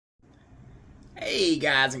Hey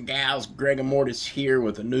guys and gals, Greg and Mortis here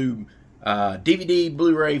with a new DVD,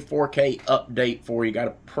 Blu-ray, 4K update for you. Got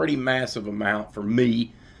a pretty massive amount for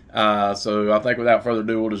me. So I think without further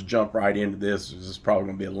ado, we'll just jump right into this. This is probably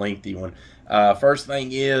going to be a lengthy one. First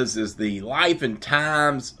thing is the Life and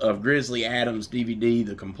Times of Grizzly Adams DVD,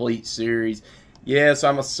 the complete series. Yes,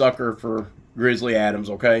 I'm a sucker for Grizzly Adams,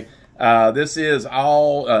 okay? This is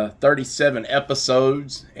all 37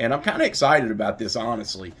 episodes, and I'm kind of excited about this,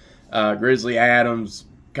 honestly. Grizzly Adams,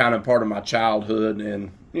 kind of part of my childhood, and,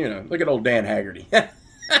 you know, look at old Dan Haggerty.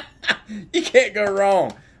 You can't go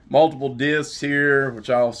wrong. Multiple discs here, which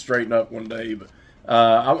I'll straighten up one day, but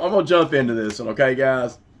I'm going to jump into this one, okay,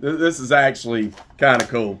 guys? This is actually kind of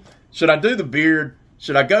cool. Should I do the beard?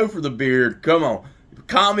 Should I go for the beard? Come on.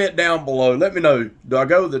 Comment down below. Let me know. Do I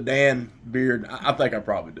go with the Dan beard? I think I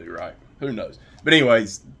probably do, right? Who knows? But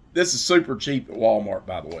anyways, this is super cheap at Walmart,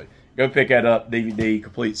 by the way. Go pick that up, DVD,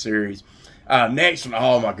 complete series. Next one,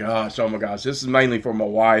 oh my gosh. This is mainly for my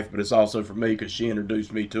wife, but it's also for me because she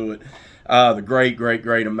introduced me to it. The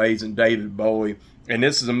great, amazing David Bowie. And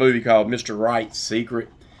this is a movie called Mr. Wright's Secret.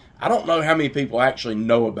 I don't know how many people actually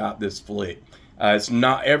know about this flick. It's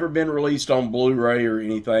not ever been released on Blu-ray or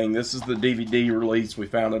anything. This is the DVD release. We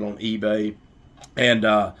found it on eBay. And,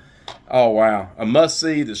 oh wow, a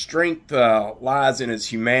must-see. The strength lies in its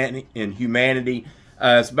humanity.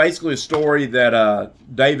 It's basically a story that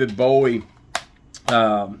David Bowie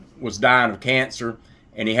was dying of cancer,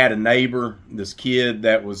 and he had a neighbor, this kid,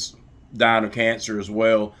 that was dying of cancer as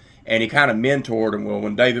well, and he kind of mentored him. Well,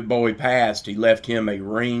 when David Bowie passed, he left him a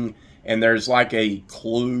ring, and there's like a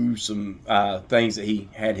clue, some things that he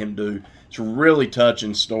had him do. It's a really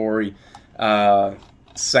touching story.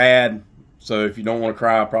 Sad, so if you don't want to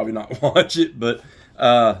cry, I'll probably not watch it, but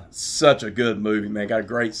such a good movie, man. Got a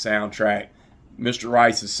great soundtrack. Mr.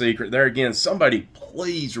 Wright's Secret. There again, somebody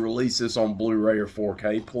please release this on Blu-ray or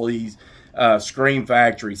 4K, please. Scream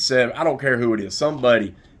Factory, Severin, I don't care who it is.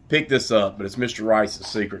 Somebody pick this up, but it's Mr. Wright's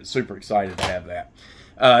Secret. Super excited to have that.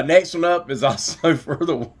 Next one up is also for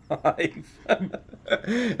the wife.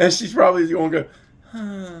 And she's probably going to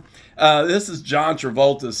go, this is John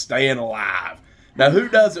Travolta's Staying Alive. Now, who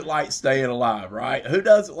doesn't like Staying Alive, right? Who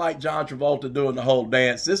doesn't like John Travolta doing the whole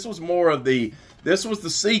dance? This was the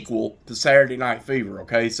sequel to Saturday Night Fever,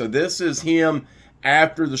 okay? So this is him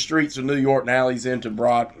after the streets of New York. Now he's into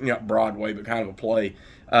Broadway, but kind of a play.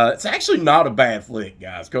 It's actually not a bad flick,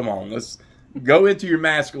 guys. Come on, let's go into your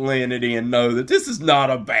masculinity and know that this is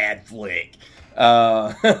not a bad flick.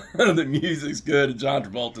 The music's good and John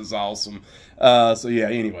Travolta's awesome. So yeah,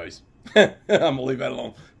 anyways, I'm going to leave that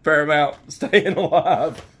alone. Paramount, Staying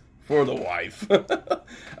Alive for the wife.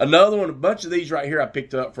 Another one, a bunch of these right here I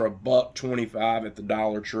picked up for $1.25 at the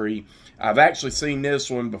Dollar Tree. I've actually seen this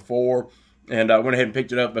one before, and I went ahead and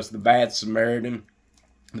picked it up. It's The Bad Samaritan.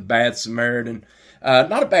 The Bad Samaritan.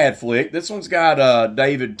 Not a bad flick. This one's got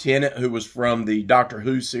David Tennant, who was from the Doctor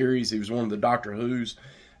Who series. He was one of the Doctor Who's,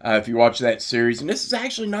 if you watch that series. And this is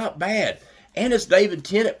actually not bad. And it's David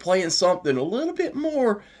Tennant playing something a little bit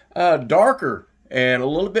more darker and a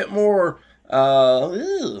little bit more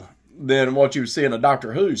than what you would see in a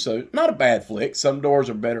Doctor Who. So not a bad flick. Some doors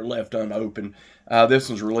are better left unopened. This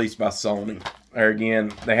one's released by Sony. There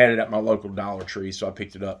again, they had it at my local Dollar Tree, so I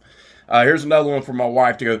picked it up. Here's another one for my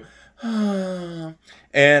wife to go,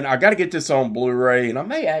 and I got to get this on Blu-ray, and I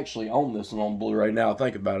may actually own this one on Blu-ray now I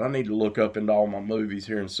think about it. I need to look up into all my movies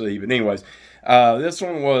here and see. But anyways, this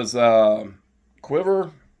one was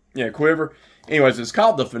Quiver. Yeah, Quiver. Anyways, it's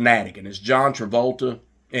called The Fanatic, and it's John Travolta.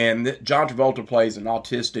 And John Travolta plays an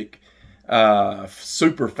autistic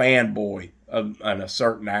super fanboy of a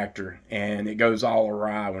certain actor, and it goes all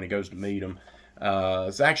awry when he goes to meet him.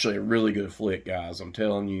 It's actually a really good flick, guys. I'm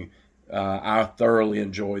telling you, I thoroughly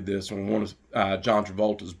enjoyed this one. One of John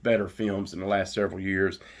Travolta's better films in the last several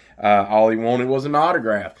years. All he wanted was an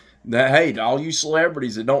autograph. Now, hey, to all you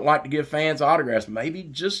celebrities that don't like to give fans autographs, maybe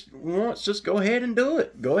just once, just go ahead and do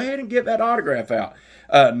it. Go ahead and get that autograph out.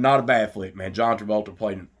 Not a bad flick, man. John Travolta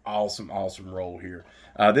played an awesome role here.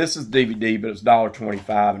 This is DVD, but it's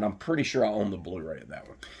 $1.25, and I'm pretty sure I own the Blu-ray of that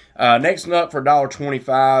one. Next one up for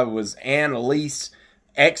 $1.25 was Annalise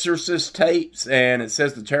Exorcist tapes, and it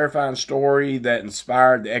says the terrifying story that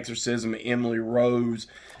inspired the exorcism of Emily Rose.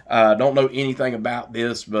 Don't know anything about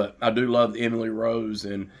this, but I do love Emily Rose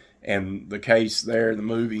and the case there in the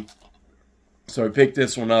movie. So I picked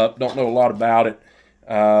this one up. Don't know a lot about it.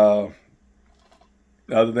 Other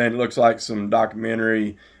than it looks like some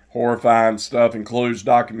documentary, horrifying stuff. Includes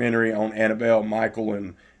documentary on Annabelle, Michael,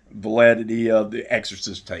 and validity of the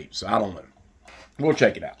Exorcist tapes. So I don't know. We'll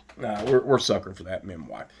check it out. We're sucker for that, me and my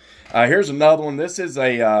wife. Here's another one. This is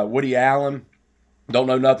a Woody Allen Don't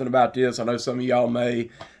know nothing about this. I know some of y'all may.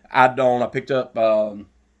 I don't. I've picked up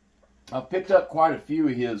quite a few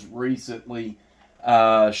of his recently.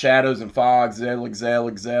 Shadows and Fog, Zelig,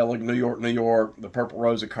 New York, New York, The Purple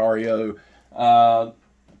Rose of Cario. For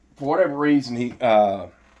whatever reason,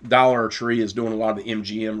 Dollar Tree is doing a lot of the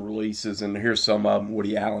MGM releases, and here's some of them,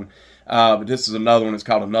 Woody Allen. But this is another one. It's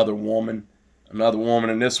called Another Woman.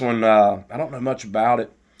 And this one, I don't know much about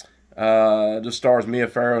it. Just stars Mia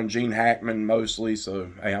Farrow and Gene Hackman mostly,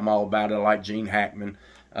 so hey, I'm all about it. I like Gene Hackman,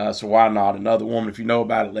 so why not? Another Woman. If you know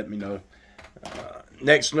about it, let me know.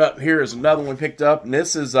 Next up here is another one picked up, and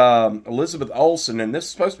this is Elizabeth Olsen, and this is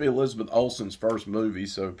supposed to be Elizabeth Olsen's first movie,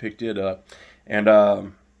 so picked it up. And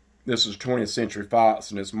this is 20th Century Fox,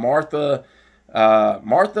 and it's Marcy,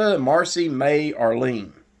 May,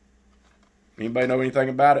 Arlene. Anybody know anything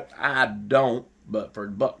about it? I don't, but for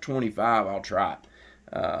 $1.25, I'll try it.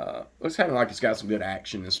 Looks kind of like it's got some good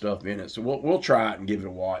action and stuff in it, so we'll try it and give it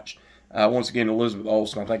a watch. Once again, Elizabeth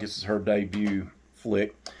Olsen, I think this is her debut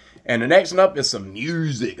flick. And the next one up is some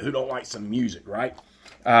music. Who don't like some music, right?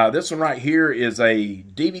 This one right here is a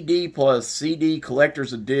DVD plus CD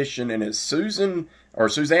collector's edition, and it's Suzanne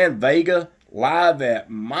Vega live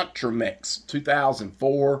at Montremex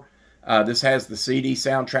 2004. This has the CD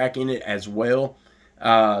soundtrack in it as well.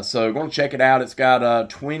 So going to check it out. It's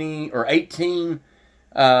got 20 or 18.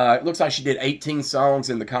 It looks like she did 18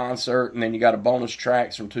 songs in the concert, and then you got a bonus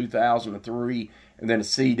tracks from 2003, and then a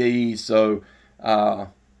CD. So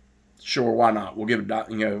sure, why not? We'll give it,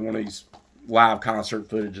 one of these live concert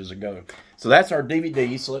footages a go. So that's our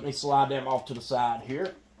DVD. So let me slide them off to the side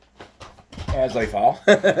here as they fall.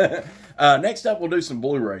 Next up, we'll do some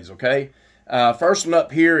Blu-rays, okay? First one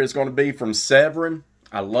up here is going to be from Severin.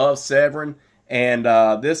 I love Severin. And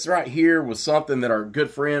this right here was something that our good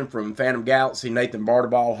friend from Phantom Galaxy, Nathan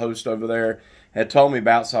Bartabal, host over there, had told me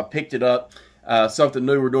about. So I picked it up. Something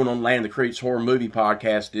new we're doing on Land of the Creeps Horror Movie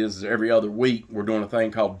Podcast is every other week we're doing a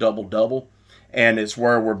thing called Double Double. And it's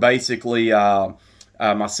where we're basically,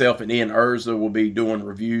 myself and Ian Urza will be doing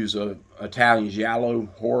reviews of Italian giallo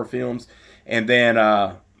horror films. And then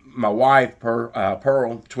my wife,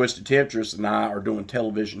 Pearl, Twisted Temptress, and I are doing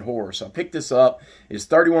television horror. So I picked this up. It's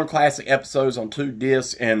 31 classic episodes on 2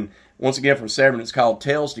 discs. And once again from Severin, it's called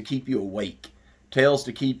Tales to Keep You Awake. Tales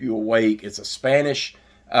to Keep You Awake. It's a Spanish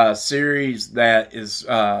series that is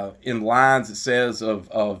in lines, it says,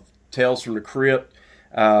 of Tales from the Crypt.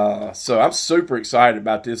 So I'm super excited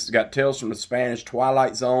about this. It's got Tales from the Spanish,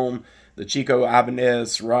 Twilight Zone, the Chico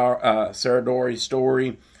Ibanez Serrador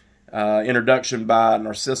story, introduction by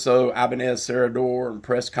Narciso Ibanez Serrador, and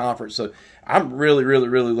press conference. So I'm really, really,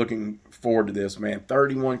 really looking forward to this, man.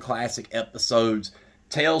 31 classic episodes,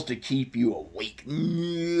 Tales to Keep You Awake.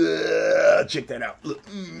 Check that out.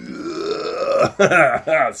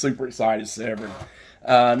 Super excited, Severin.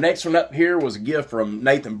 Next one up here was a gift from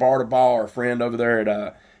Nathan Bartabal, our friend over there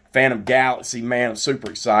at Phantom Galaxy. Man, I'm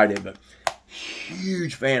super excited, but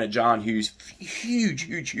huge fan of John Hughes.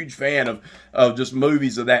 Huge fan of just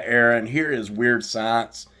movies of that era. And here is Weird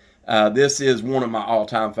Science. This is one of my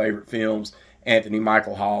all-time favorite films. Anthony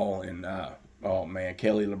Michael Hall and, oh man,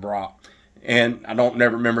 Kelly LeBrock. And I don't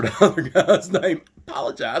never remember the other guy's name.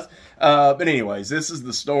 Apologize. But anyways, this is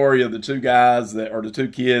the story of the two guys the two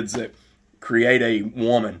kids that create a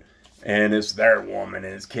woman, and it's their woman,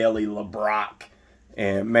 and it's Kelly LeBrock.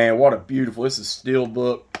 And man, what a beautiful, this is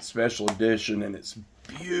Steelbook special edition, and it's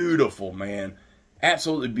beautiful, man.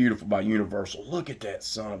 Absolutely beautiful by Universal. Look at that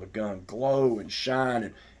son of a gun, glow and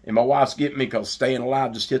shine. And my wife's getting me because Staying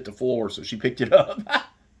Alive just hit the floor, so she picked it up.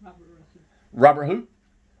 Robert who?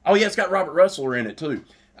 Oh yeah, it's got Robert Russell in it too.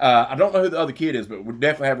 I don't know who the other kid is, but we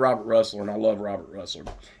definitely have Robert Russell, and I love Robert Russell.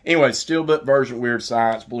 Anyway, Steelbook version, Weird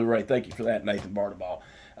Science, Blu-ray. Thank you for that, Nathan Bartabal.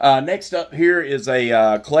 Next up here is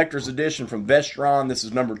a collector's edition from Vestron. This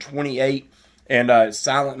is number 28, and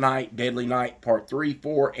Silent Night, Deadly Night, Part 3,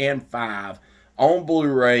 4, and 5 on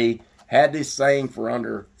Blu-ray. Had this thing for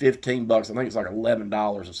under $15. I think it's like $11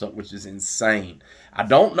 or something, which is insane. I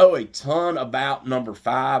don't know a ton about number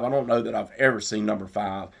 5. I don't know that I've ever seen number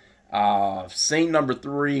 5. I've seen number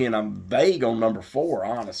 3, and I'm vague on number 4,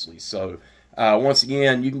 honestly. So, once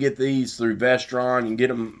again, you can get these through Vestron. You can get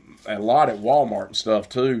them a lot at Walmart and stuff,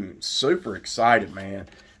 too. Super excited, man,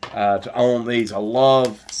 to own these. I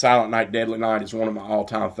love Silent Night, Deadly Night. It's one of my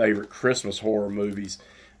all-time favorite Christmas horror movies,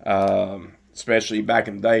 especially back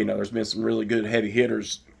in the day. You know, there's been some really good heavy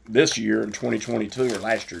hitters this year in 2022, or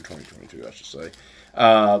last year, 2022, I should say.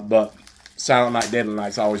 But Silent Night, Deadly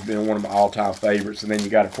Night's always been one of my all-time favorites. And then you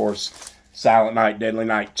got, of course, Silent Night, Deadly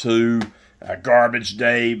Night 2, Garbage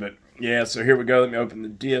Day. But, yeah, so here we go. Let me open the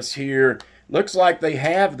disc here. looks like they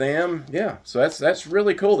have them. Yeah, so that's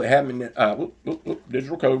really cool. They have them in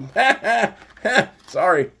digital code.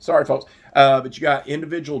 sorry, folks. But you got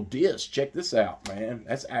individual discs. Check this out, man.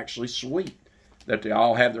 That's actually sweet that they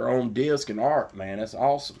all have their own disc and art, man. That's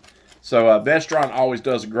awesome. So Vestron always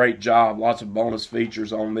does a great job. Lots of bonus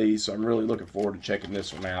features on these, so I'm really looking forward to checking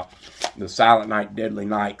this one out. The Silent Night, Deadly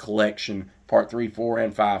Night collection, part 3, 4,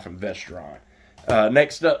 and 5 from Vestron.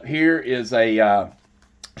 Next up here is a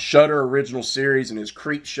Shudder original series, and it's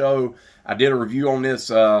Creep Show. I did a review on this,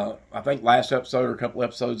 I think last episode or a couple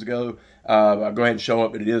episodes ago. I'll go ahead and show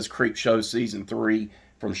up, but it is Creep Show Season 3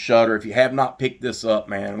 from Shudder. If you have not picked this up,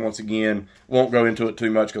 man, once again, won't go into it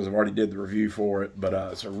too much because I've already did the review for it, but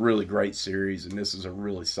it's a really great series, and this is a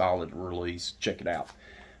really solid release. Check it out.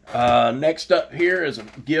 Next up here is a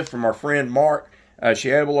gift from our friend Mark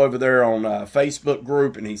Schiabel over there on Facebook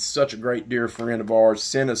group, and he's such a great dear friend of ours.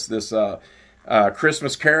 Sent us this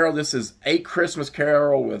Christmas Carol. This is A Christmas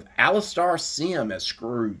Carol with Alistair Sim as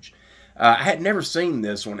Scrooge. I had never seen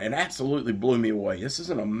this one, and absolutely blew me away. This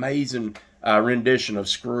is an amazing rendition of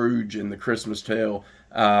Scrooge and the Christmas Tale.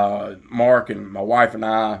 Mark and my wife and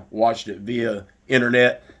I watched it via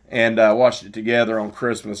internet and watched it together on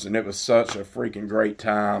Christmas, and it was such a freaking great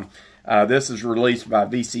time. This is released by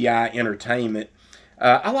VCI Entertainment.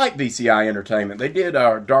 I like VCI Entertainment. They did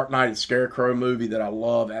our Dark Knight and Scarecrow movie that I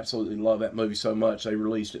love. Absolutely love that movie so much. They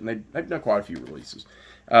released it, and they've done quite a few releases.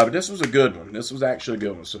 But this was a good one. This was actually a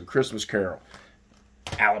good one. So Christmas Carol.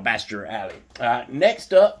 Alabaster Alley.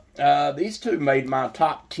 Next up, these two made my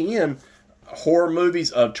top 10 horror movies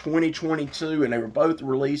of 2022, and they were both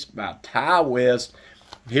released by Ty West.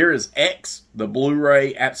 Here is X, the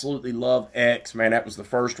Blu-ray. Absolutely love X. Man, that was the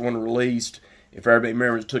first one released. If everybody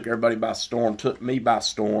remembers, it took everybody by storm. Took me by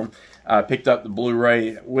storm. Picked up the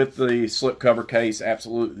Blu-ray with the slipcover case.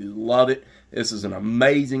 Absolutely love it. This is an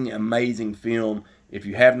amazing, amazing film. If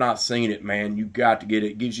you have not seen it, man, you got to get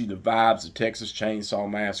it. It gives you the vibes of Texas Chainsaw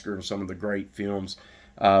Massacre and some of the great films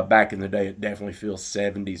back in the day. It definitely feels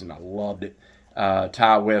 70s, and I loved it.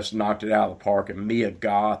 Ty West knocked it out of the park, and Mia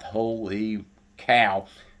Goth, holy cow.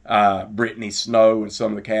 Brittany Snow and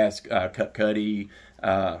some of the cast, Cuddy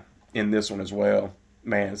in this one as well.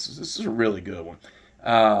 Man, this is a really good one.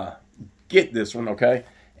 Get this one, okay?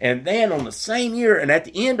 And then on the same year, and at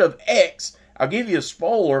the end of X, I'll give you a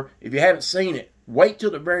spoiler if you haven't seen it. Wait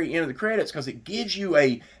till the very end of the credits because it gives you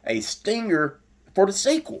a stinger for the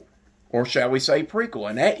sequel, or shall we say prequel,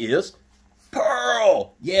 and that is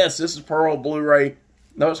Pearl. Yes, this is Pearl Blu-ray.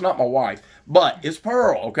 No, it's not my wife, but it's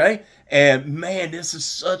Pearl, okay? And man, this is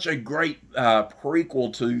such a great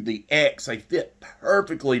prequel to the X. They fit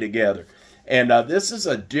perfectly together. And this is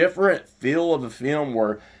a different feel of a film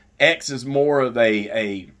where X is more of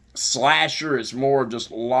a slasher. It's more of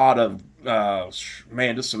just a lot of,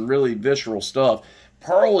 man, just some really visceral stuff.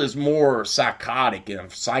 Pearl is more psychotic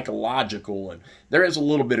and psychological, and there is a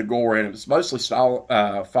little bit of gore in it. It's mostly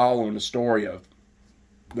following the story of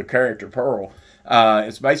the character Pearl.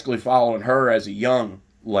 It's basically following her as a young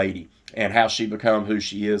lady and how she become who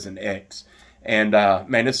she is in X. And,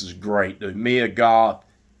 man, this is great, dude. Mia Goth,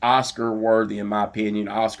 Oscar-worthy in my opinion.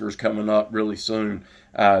 Oscar's coming up really soon.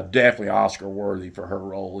 Definitely Oscar-worthy for her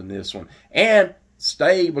role in this one. And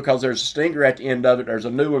stay, because there's a stinger at the end of it. There's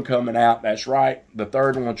a new one coming out. That's right. The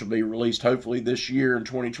third one, which will be released hopefully this year in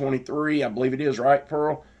 2023. I believe it is, right,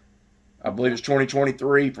 Pearl? I believe it's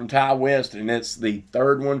 2023 from Ty West, and it's the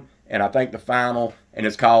third one, and I think the final, and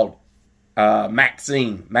it's called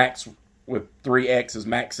Maxine. Max with 3 X's,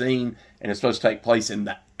 Maxine, and it's supposed to take place in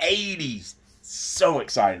the 80s. So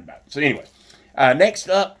excited about it. So anyway, next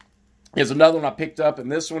up is another one I picked up,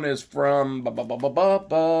 and this one is from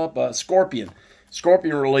Scorpion.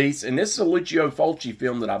 Scorpion release, and this is a Lucio Fulci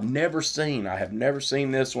film that I've never seen. I have never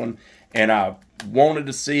seen this one, and I wanted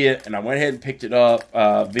to see it, and I went ahead and picked it up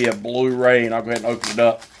via Blu-ray, and I'll go ahead and open it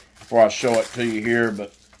up before I show it to you here.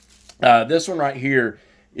 But this one right here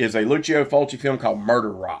is a Lucio Fulci film called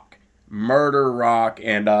Murder Rock. Murder Rock,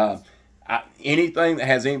 and anything that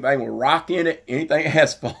has anything with rock in it, anything that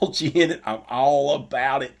has Fulci in it, I'm all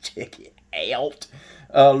about it. Check it out.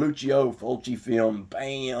 Lucio Fulci film,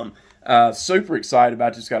 bam. Super excited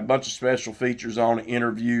about this. Got a bunch of special features on it,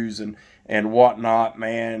 interviews and whatnot,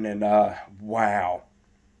 man. And wow,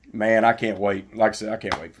 man, I can't wait. Like I said, I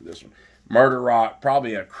can't wait for this one. Murder Rock,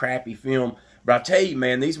 probably a crappy film, but I tell you,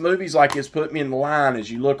 man, these movies like this put me in the line. As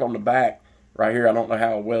you look on the back right here, I don't know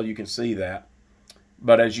how well you can see that,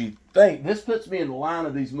 but as you think, this puts me in the line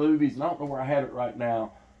of these movies. And I don't know where I have it right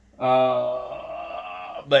now.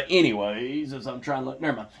 But anyways, as I'm trying to look,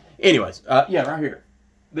 never mind. Anyways, yeah, right here.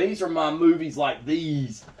 These are my movies like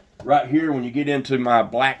these right here, when you get into my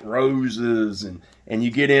Black Roses and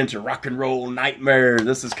you get into Rock and Roll Nightmare,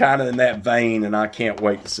 this is kind of in that vein, and I can't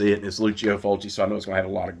wait to see it. And it's Lucio Fulci, so I know it's going to have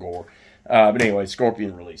a lot of gore. But anyway,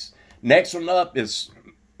 Scorpion release. Next one up is,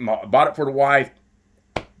 bought it for the wife,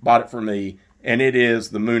 bought it for me, and it is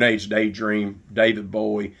The Moon Age Daydream, David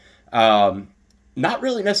Bowie. Not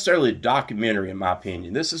really necessarily a documentary, in my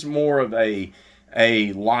opinion. This is more of a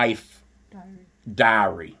life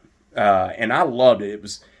diary. And I loved it. It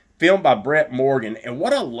was filmed by Brett Morgan. And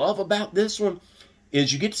what I love about this one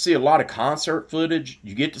is you get to see a lot of concert footage.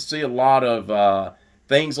 You get to see a lot of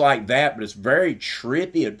things like that, but it's very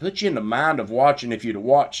trippy. It puts you in the mind of watching, if you'd have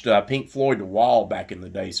watched Pink Floyd The Wall back in the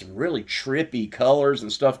day, some really trippy colors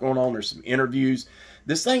and stuff going on. There's some interviews.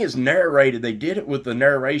 This thing is narrated. They did it with the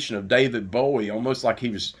narration of David Bowie, almost like he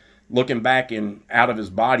was looking back out of his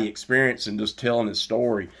body experience and just telling his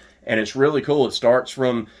story. And it's really cool. It starts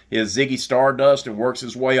from his Ziggy Stardust and works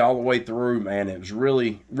his way all the way through, man. It was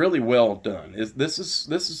really, really well done. This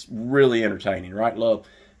is really entertaining, right, love?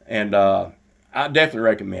 And I definitely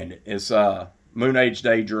recommend it. It's Moon Age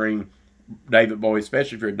Daydream, David Bowie,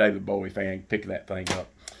 especially if you're a David Bowie fan, pick that thing up.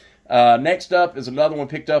 Next up is another one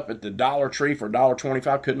picked up at the Dollar Tree for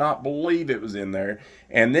 $1.25. Could not believe it was in there.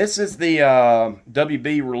 And this is the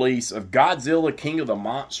WB release of Godzilla King of the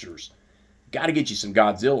Monsters. Got to get you some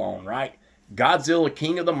Godzilla on, right? Godzilla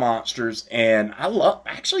King of the Monsters, and I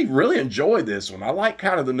actually really enjoy this one. I like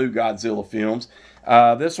kind of the new Godzilla films.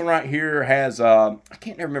 This one right here has, I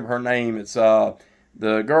can't remember her name. It's the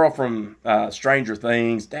girl from Stranger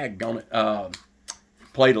Things. Daggone it.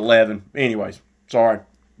 Played 11. Anyways, sorry.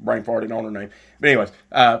 Brain farted on her name. But anyways,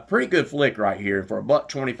 pretty good flick right here. For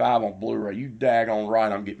 $1.25 on Blu-ray, you daggone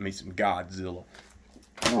right I'm getting me some Godzilla.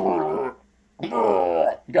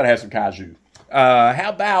 You got to have some kaiju. How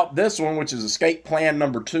about this one, which is Escape Plan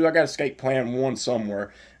number 2? I got Escape Plan 1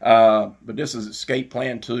 somewhere. But this is Escape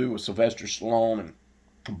Plan 2 with Sylvester Stallone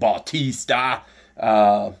and Bautista.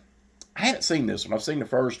 I haven't seen this one. I've seen the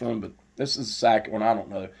first one, but this is the second one. I don't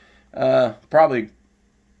know. Probably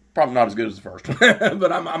not as good as the first one.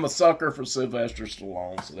 But I'm a sucker for Sylvester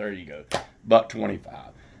Stallone, so there you go.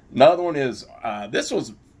 $1.25. Another one is, this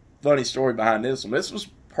was a funny story behind this one. This was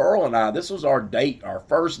Pearl and I, this was our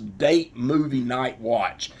first date movie night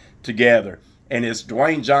watch together. And it's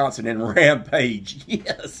Dwayne Johnson in Rampage.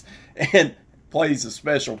 Yes. And plays a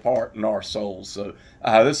special part in our souls. So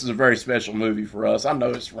this is a very special movie for us. I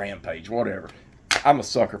know it's Rampage, whatever. I'm a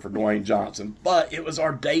sucker for Dwayne Johnson. But it was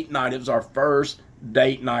our date night. It was our first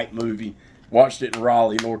date night movie. Watched it in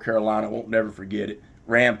Raleigh, North Carolina. Won't never forget it.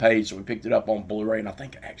 Rampage. So we picked it up on Blu-ray. And I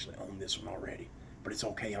think I actually own this one already. But it's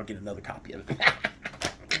okay. I'll get another copy of it.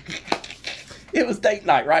 It was date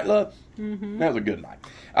night, right, love? Mm-hmm. That was a good night.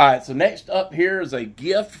 All right, so next up here is a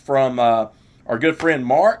gift from our good friend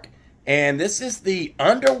Mark. And this is the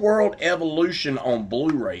Underworld Evolution on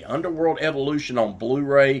Blu-ray. Underworld Evolution on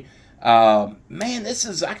Blu-ray. Man, this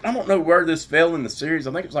is, I don't know where this fell in the series.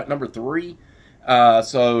 I think it was like number 3.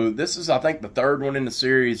 So this is, I think, the 3rd one in the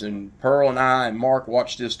series. And Pearl and I and Mark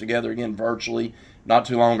watched this together again virtually not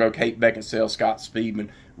too long ago. Kate Beckinsale, Scott Speedman.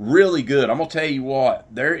 Really good. I'm going to tell you what.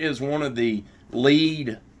 There is one of the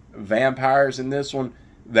lead vampires in this one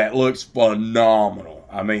that looks phenomenal.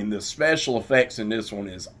 I mean, the special effects in this one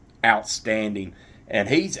is outstanding. And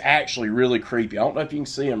he's actually really creepy. I don't know if you can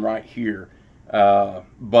see him right here.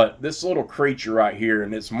 But this little creature right here,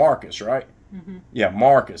 and it's Marcus, right? Mm-hmm. Yeah,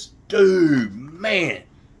 Marcus. Dude, man.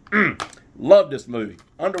 Love this movie.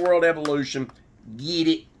 Underworld Evolution. Get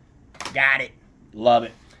it. Got it. Love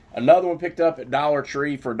it. Another one picked up at Dollar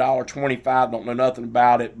Tree for $1.25. Don't know nothing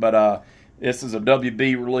about it, but this is a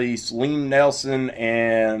WB release. Liam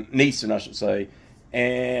Neeson, I should say.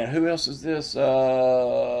 And who else is this?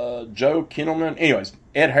 Joe Kinnaman. Anyways,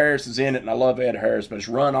 Ed Harris is in it, and I love Ed Harris, but it's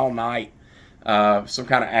run all night. Some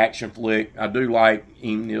kind of action flick. I do like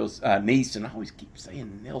Neeson. I always keep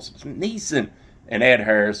saying Nelson. It's Neeson and Ed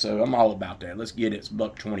Harris, so I'm all about that. Let's get it. It's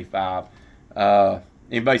 $1.25.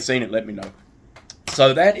 Anybody seen it, let me know.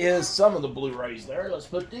 So that is some of the Blu-rays there. Let's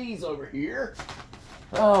put these over here.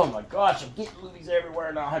 Oh my gosh, I'm getting movies everywhere,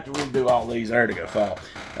 and I'll have to redo all these. There to go, fall.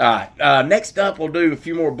 All right, next up, we'll do a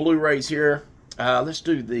few more Blu-rays here. Let's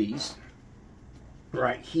do these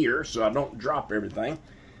right here so I don't drop everything.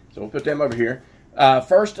 So we'll put them over here.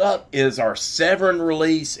 First up is our Severin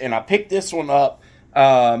release, and I picked this one up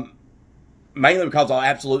mainly because I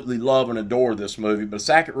absolutely love and adore this movie. But the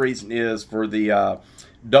second reason is for the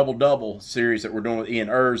Double series that we're doing with Ian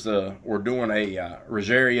Urza. We're doing a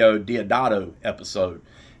Rogerio Deodato episode,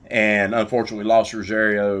 and unfortunately we lost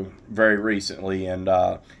Rogerio very recently. And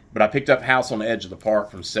but I picked up House on the Edge of the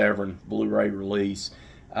Park from Severin Blu-ray release.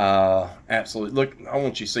 Absolutely. Look, I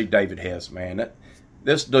want you to see David Hess, man.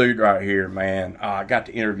 This dude right here, man, I got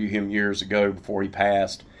to interview him years ago before he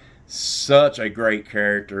passed. Such a great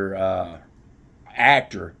character,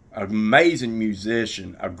 actor, amazing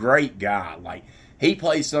musician, a great guy. Like, he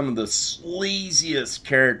plays some of the sleaziest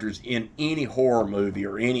characters in any horror movie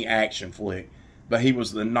or any action flick, but he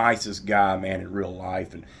was the nicest guy, man, in real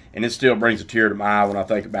life. And it still brings a tear to my eye when I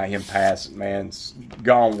think about him passing, man. It's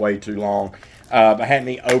gone way too long. I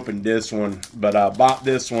hadn't opened this one, but I bought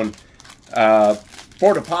this one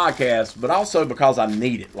for the podcast, but also because I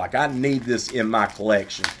need it. Like, I need this in my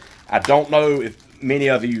collection. I don't know if many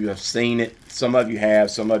of you have seen it. Some of you have,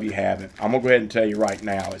 some of you haven't. I'm going to go ahead and tell you right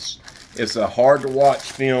now. It's a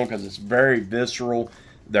hard-to-watch film because it's very visceral.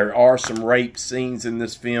 There are some rape scenes in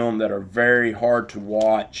this film that are very hard to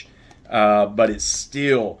watch, but it's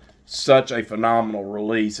still such a phenomenal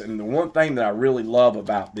release. And the one thing that I really love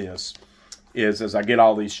about this is, as I get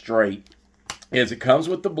all these straight, is it comes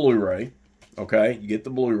with the Blu-ray. Okay, you get the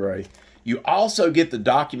Blu-ray. You also get the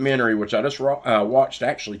documentary, which I just watched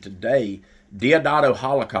actually today, Deodato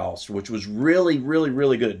Holocaust, which was really, really,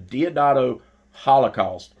 really good. Deodato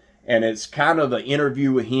Holocaust. And it's kind of an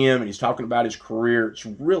interview with him, and he's talking about his career. It's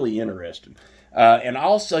really interesting. And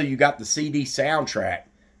also, you got the CD soundtrack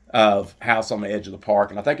of House on the Edge of the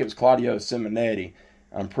Park, and I think it was Claudio Simonetti,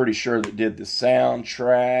 I'm pretty sure, that did the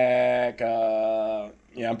soundtrack.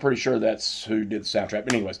 Yeah, I'm pretty sure that's who did the soundtrack.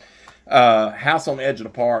 But anyways, House on the Edge of the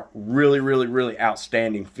Park, really, really, really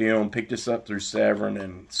outstanding film. Picked this up through Severin,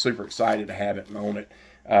 and super excited to have it and own it.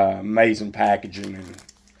 Amazing packaging, and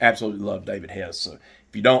absolutely love David Hess. So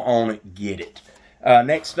if you don't own it, get it.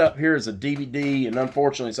 Next up here is a DVD, and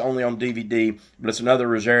unfortunately it's only on DVD, but it's another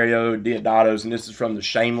Rosario Deodato's, and this is from the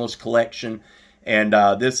Shameless collection. And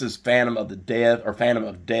this is Phantom of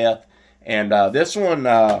Death. And this one,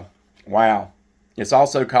 wow. It's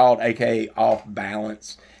also called AKA Off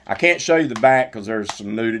Balance. I can't show you the back because there's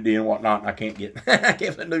some nudity and whatnot, and I can't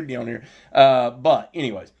put nudity on here. But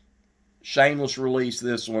anyways, Shameless released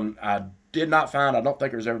this one. I did not find, I don't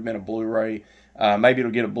think there's ever been a Blu-ray. Maybe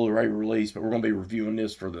it'll get a Blu-ray release, but we're going to be reviewing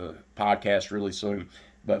this for the podcast really soon.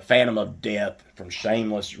 But Phantom of Death from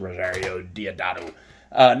Shameless, Rosario Deodato.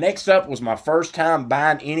 Next up was my first time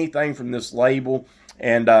buying anything from this label,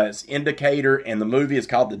 and it's Indicator, and the movie is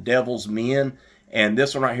called The Devil's Men. And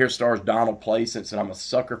this one right here stars Donald Pleasence, and I'm a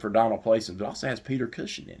sucker for Donald Pleasence. It also has Peter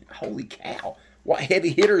Cushing in it. Holy cow. What heavy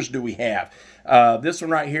hitters do we have? This one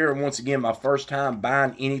right here, once again, my first time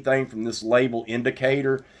buying anything from this label,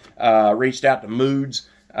 Indicator. Reached out to Moods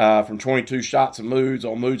from 22 Shots of Moods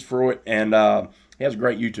on Moods Fruit, and he has a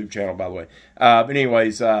great YouTube channel, by the way. But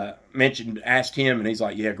anyways, asked him, and he's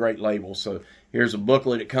like, yeah, great label. So here's a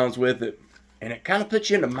booklet that comes with it. And it kind of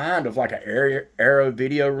puts you in the mind of like an Arrow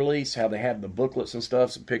video release, how they have the booklets and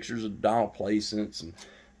stuff, some pictures of Donald Pleasence, and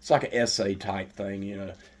it's like an essay type thing, you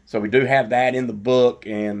know. So we do have that in the book,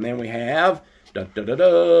 and then we have the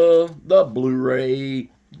Blu-ray,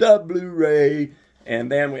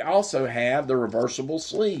 and then we also have the reversible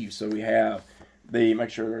sleeve. So we have the,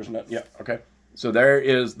 make sure there's nothing, yeah, okay. So there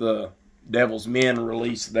is the Devil's Men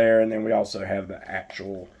release there, and then we also have the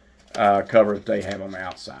actual cover that they have on the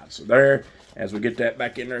outside. So there, as we get that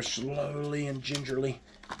back in there slowly and gingerly,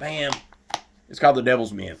 bam, it's called The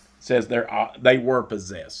Devil's Men. It says they were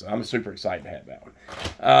possessed. So I'm super excited to have that one.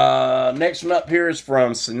 Next one up here is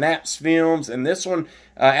from shameless-films, and this one,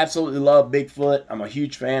 I absolutely love Bigfoot. I'm a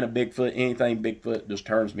huge fan of Bigfoot. Anything Bigfoot just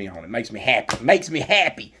turns me on. It makes me happy. It makes me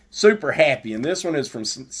happy. Super happy. And this one is from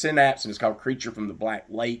Synapse, and it's called Creature from the Black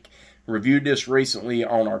Lake. Reviewed this recently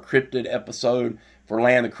on our Cryptid episode for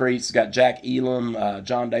Land of the Creeps. It's got Jack Elam,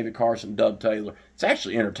 John David Carson, Doug Taylor. It's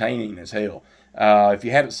actually entertaining as hell. If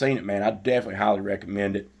you haven't seen it, man, I definitely highly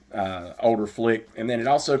recommend it. Older flick. And then it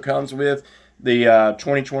also comes with the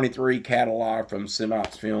 2023 catalog from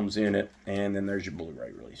shameless-films in it. And then there's your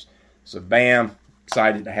Blu-ray release. So, bam.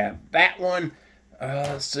 Excited to have that one.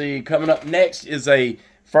 Let's see. Coming up next is a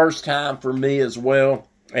first time for me as well.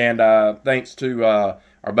 And thanks to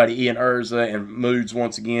our buddy Ian Urza and Moods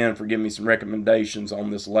once again for giving me some recommendations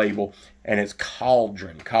on this label. And it's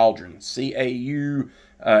Cauldron. Cauldron. Cauldron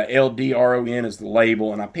is the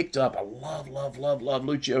label. And I picked up, I love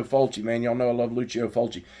Lucio Fulci, man. Y'all know I love Lucio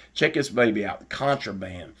Fulci. Check this baby out, The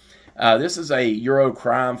Contraband. This is a Euro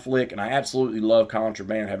crime flick, and I absolutely love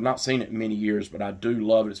Contraband. I have not seen it in many years, but I do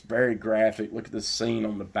love it. It's very graphic. Look at this scene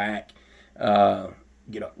on the back.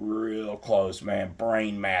 Get up real close, man.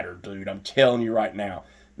 Brain matter, dude. I'm telling you right now.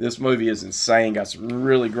 This movie is insane. Got some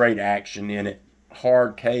really great action in it.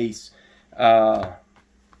 Hard case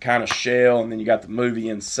kind of shell. And then you got the movie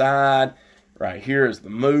inside. Right here is the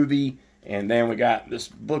movie. And then we got this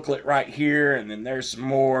booklet right here, and then there's some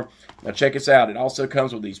more. Now check this out. It also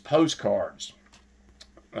comes with these postcards.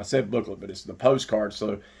 I said booklet, but it's the postcard.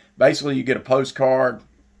 So basically you get a postcard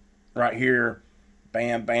right here.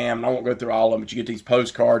 Bam, bam. And I won't go through all of them, but you get these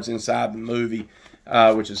postcards inside the movie,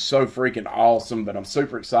 which is so freaking awesome. But I'm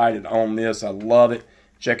super excited on this. I love it.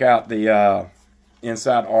 Check out the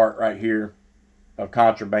inside art right here of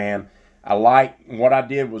Contraband. I like what I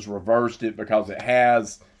did was reversed it because it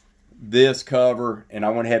has this cover, and I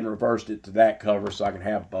went ahead and reversed it to that cover so I can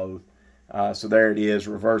have both. So there it is,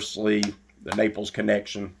 reverse sleeve, the Naples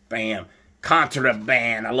connection. Bam.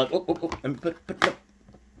 Contraband. I love. Let me put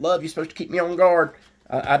love, you're supposed to keep me on guard.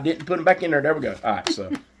 I didn't put them back in there. There we go. All right,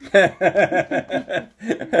 so.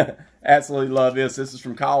 Absolutely love this. This is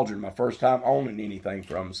from Cauldron. My first time owning anything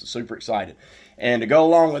from them, so super excited. And to go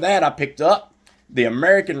along with that, I picked up The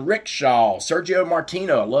American Rickshaw, Sergio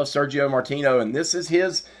Martino. I love Sergio Martino, and this is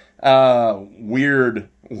his weird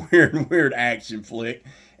action flick.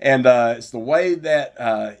 And it's the way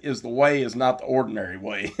that is the way is not the ordinary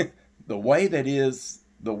way. The way that is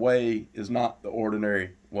the way is not the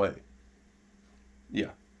ordinary way.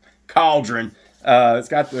 Yeah. Cauldron. It's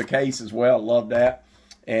got the case as well. Love that.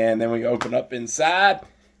 And then we open up inside,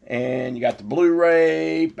 and you got the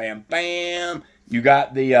Blu-ray. Bam, bam. You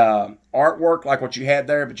got the artwork like what you had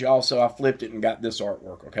there, but you also, I flipped it and got this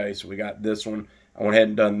artwork. Okay, so we got this one. I went ahead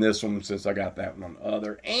and done this one since I got that one on the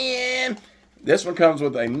other. And this one comes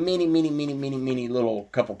with a mini little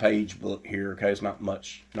couple page book here. Okay, it's not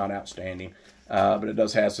much, not outstanding. But it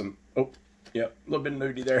does have some, oh, yep, a little bit of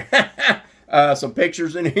nudity there. Some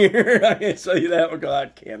pictures in here. I can't show you that one because I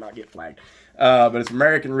cannot get flagged. But it's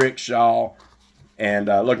American Rickshaw. And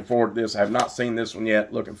looking forward to this. I have not seen this one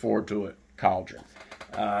yet. Looking forward to it. Cauldron.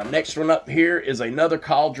 Next one up here is another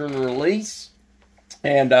Cauldron release.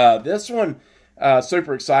 And this one,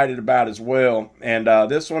 super excited about as well. And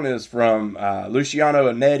this one is from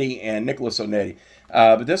Luciano Onetti and Nicholas Onetti.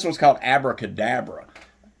 But this one's called Abracadabra.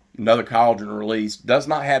 Another Cauldron release. Does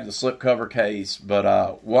not have the slipcover case,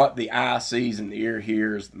 but what the eye sees and the ear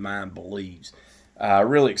hears, the mind believes.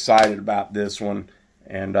 Really excited about this one.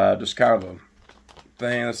 And just kind of a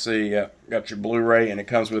thing. Let's see. Got your Blu-ray, and it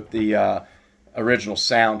comes with the original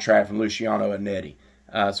soundtrack from Luciano Onetti.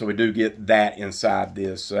 So we do get that inside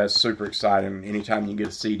this. So that's super exciting. Anytime you get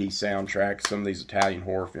a CD soundtrack, some of these Italian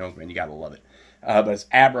horror films, man, you got to love it. But it's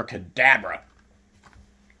Abracadabra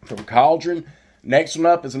from Cauldron. Next one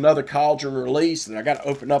up is another Cauldron release that I got to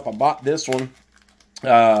open up. I bought this one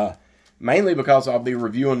mainly because I'll be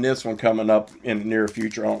reviewing this one coming up in the near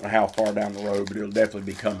future. I don't know how far down the road, but it'll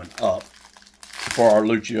definitely be coming up for our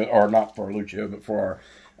Lucio, or not for our Lucio, but for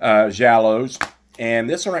our Giallos. And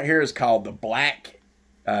this one right here is called The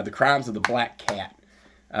Crimes of the Black Cat.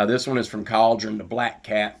 This one is from Cauldron, The Black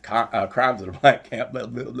Cat, Crimes of the Black Cat.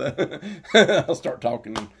 I'll start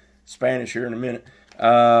talking Spanish here in a minute.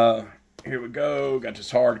 Here we go. Got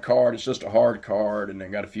this hard card. It's just a hard card, and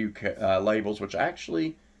then got a few labels, which I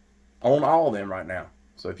actually own all of them right now.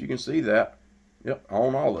 So if you can see that, yep, I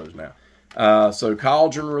own all those now. So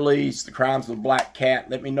Cauldron release, The Crimes of the Black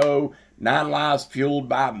Cat. Let me know. 9 Lives Fueled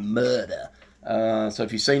by Murder. So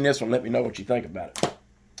if you've seen this one, let me know what you think about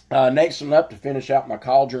it. Next one up to finish out my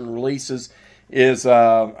Cauldron releases is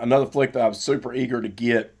another flick that I was super eager to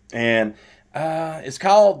get. And it's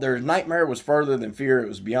called Their Nightmare Was Further Than Fear. It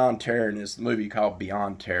was Beyond Terror, and it's the movie called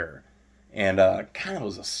Beyond Terror. And kind of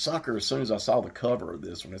was a sucker as soon as I saw the cover of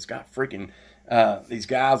this one. It's got freaking these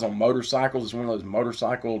guys on motorcycles. It's one of those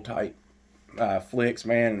motorcycle type flicks,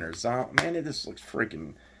 man. And there's man, it just looks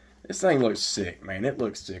freaking. This thing looks sick, man. It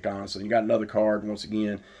looks sick, honestly. You got another card once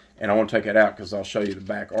again, and I want to take it out because I'll show you the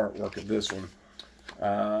back artwork of this one.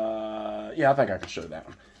 Yeah, I think I can show that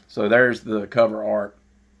one. So there's the cover art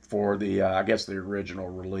for the, I guess the original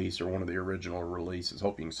release, or one of the original releases.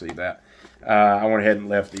 Hope you can see that. I went ahead and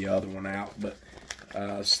left the other one out, but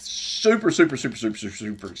super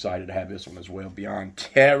excited to have this one as well. Beyond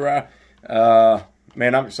Terror.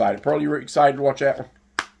 Man, I'm excited. Pearl, you were excited to watch that one?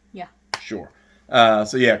 Yeah. Sure.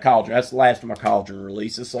 So yeah, Cauldron. That's the last of my Cauldron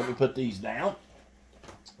releases. So let me put these down.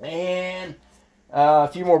 And a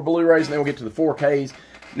few more Blu-rays, and then we'll get to the 4Ks.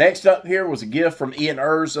 Next up here was a gift from Ian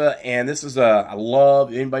Urza, and this is I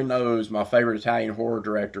love, anybody knows, my favorite Italian horror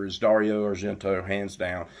director is Dario Argento, hands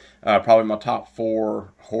down. Probably my top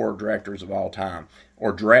 4 horror directors of all time,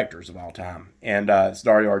 or directors of all time. And it's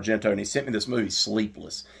Dario Argento, and he sent me this movie,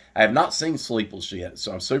 Sleepless. I have not seen Sleepless yet,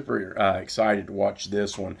 so I'm super excited to watch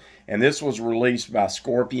this one. And this was released by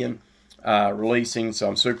Scorpion releasing, so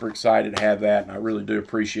I'm super excited to have that, and I really do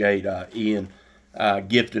appreciate Ian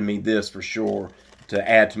gifting me this for sure, to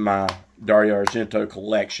add to my Dario Argento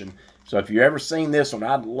collection. So if you've ever seen this one,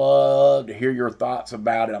 I'd love to hear your thoughts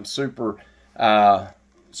about it. I'm super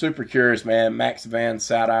curious, man. Max von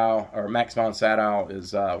Sydow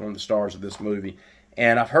is one of the stars of this movie,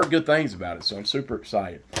 and I've heard good things about it, so I'm super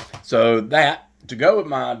excited. So that, to go with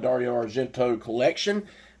my Dario Argento collection,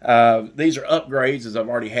 these are upgrades, as I've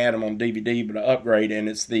already had them on DVD, but an upgrade, and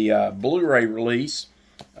it's the Blu-ray release.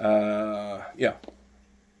 Yep,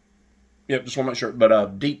 just want to make sure.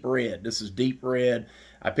 But Deep Red. This is Deep Red.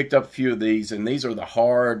 I picked up a few of these, and these are the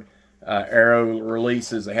hard Arrow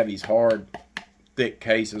releases. They have these hard, thick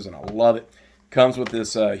cases, and I love it. Comes with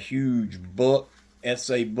this huge book,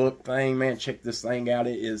 essay book thing. Man, check this thing out.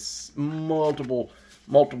 It is multiple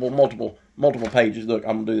pages. Look,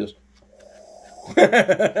 I'm going to do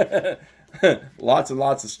this. Lots and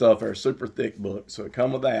lots of stuff there. Super thick book. So it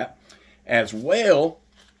comes with that. As well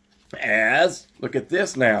as, look at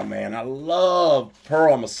this now, man. I love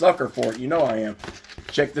Pearl. I'm a sucker for it. You know I am.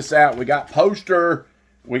 Check this out. We got poster.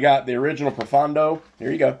 We got the original Profondo.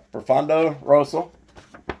 Here you go. Profondo Rosso.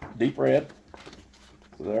 Deep Red.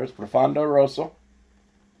 So there's Profondo Rosso.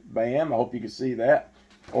 Bam. I hope you can see that.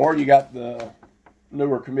 Or you got the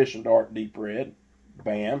newer commissioned art Deep Red.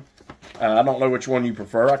 Bam. I don't know which one you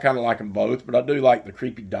prefer. I kind of like them both, but I do like the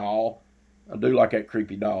creepy doll. I do like that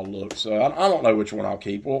creepy doll look. So I don't know which one I'll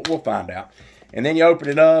keep. We'll find out. And then you open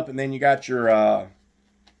it up, and then you got your,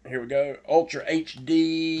 here we go, Ultra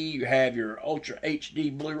HD. You have your Ultra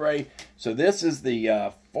HD Blu-ray. So this is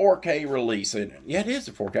the 4K release. And yeah, it is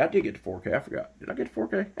the 4K. I did get the 4K. I forgot. Did I get the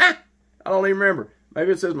 4K? I don't even remember.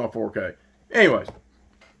 Maybe it says my 4K. Anyways.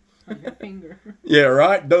 On your finger. Yeah,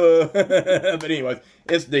 right? Duh. But anyways,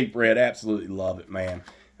 it's Deep Red. Absolutely love it, man.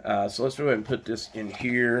 So let's go ahead and put this in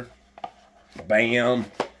here. Bam.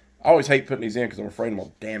 I always hate putting these in because I'm afraid I'm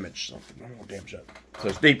going to damage something. I'm going to damage that. So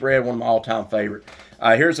it's Deep Red, one of my all-time favorite.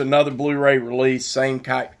 Here's another Blu-ray release, same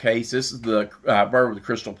type case. This is the Bird with the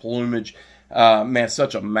Crystal Plumage. Man,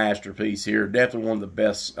 such a masterpiece here. Definitely one of the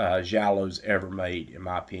best giallos ever made, in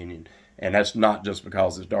my opinion. And that's not just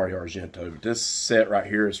because it's Dario Argento. But this set right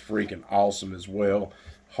here is freaking awesome as well.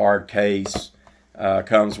 Hard case.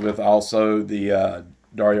 Comes with also the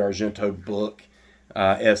Dario Argento book.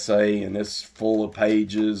 Essay, and it's full of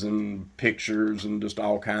pages and pictures and just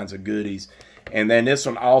all kinds of goodies. And then this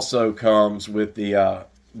one also comes with the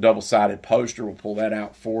double-sided poster. We'll pull that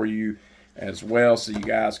out for you as well so you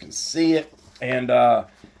guys can see it. And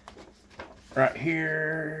right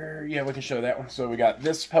here, yeah, we can show that one. So we got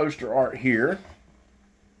this poster art here.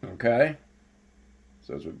 Okay.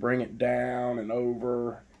 So as we bring it down and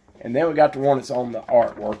over, and then we got the one that's on the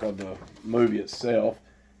artwork of the movie itself.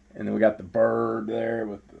 And then we got the bird there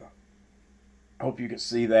with the, I hope you can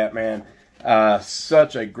see that, man.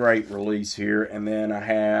 Such a great release here. And then I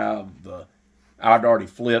have the, I'd already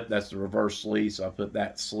flipped, that's the reverse sleeve, so I put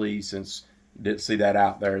that sleeve since I didn't see that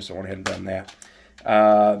out there, so I went ahead and done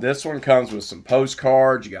that. This one comes with some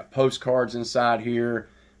postcards. You got postcards inside here.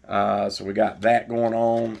 So we got that going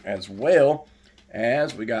on, as well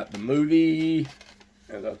as we got the movie,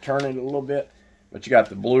 as I turn it a little bit. But you got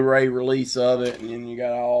the Blu-ray release of it, and then you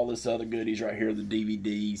got all this other goodies right here, the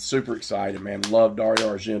DVD. Super excited, man. Love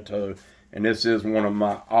Dario Argento, and this is one of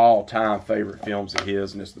my all-time favorite films of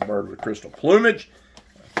his, and it's The Bird with Crystal Plumage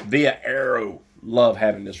via Arrow. Love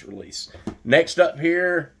having this release. Next up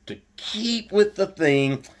here, to keep with the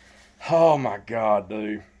theme, oh my God,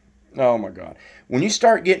 dude. Oh my God. When you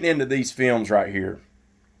start getting into these films right here,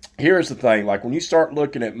 here's the thing. Like when you start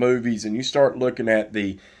looking at movies and you start looking at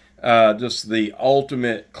the just the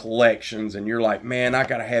ultimate collections, and you're like, man, I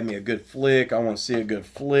gotta have me a good flick. I want to see a good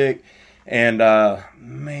flick. And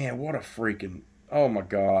man, what a freaking, oh my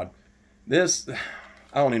God, this,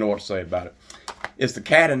 I don't even know what to say about it. It's The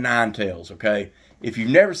Cat o' Nine Tails. Okay, if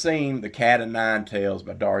you've never seen The Cat o' Nine Tails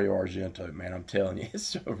by Dario Argento, man, I'm telling you,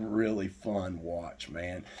 it's a really fun watch,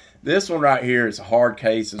 man. This one right here is a hard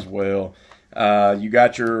case as well. You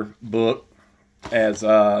got your book, as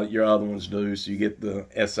your other ones do. So you get the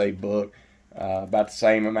essay book, about the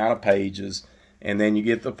same amount of pages, and then you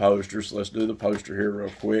get the poster. So let's do the poster here real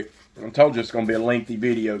quick. I told you it's going to be a lengthy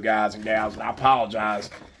video, guys and gals, and I apologize,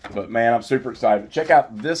 but man, I'm super excited. Check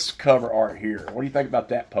out this cover art here. What do you think about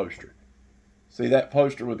that poster? See that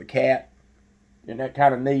poster with the cat? Isn't that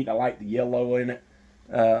kind of neat? I like the yellow in it.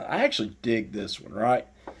 I actually dig this one, right?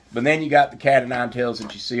 But then you got the Cat o' Nine Tails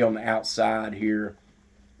that you see on the outside here.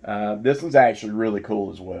 This one's actually really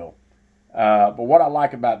cool as well. But what I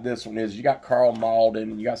like about this one is you got Carl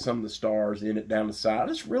Malden and you got some of the stars in it down the side. I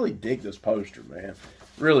just really dig this poster, man.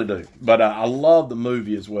 Really do. But I love the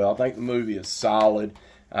movie as well. I think the movie is solid.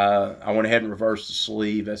 I went ahead and reversed the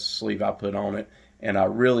sleeve. That's the sleeve I put on it. And I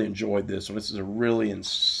really enjoyed this one. This is a really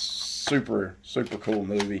super, super cool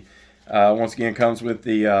movie. Once again, comes with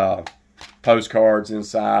the postcards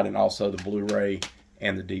inside and also the Blu-ray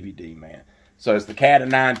and the DVD, man. So it's The Cat of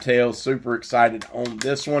Nine Tails. Super excited on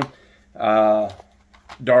this one.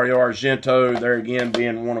 Dario Argento, there again,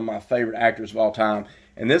 being one of my favorite actors of all time.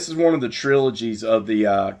 And this is one of the trilogies of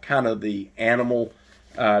the kind of the animal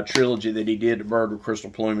trilogy that he did, The Bird with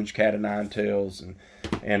Crystal Plumage, Cat of Nine Tails, and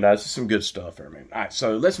it's just some good stuff there, man. All right,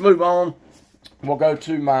 so let's move on. We'll go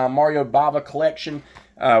to my Mario Bava collection.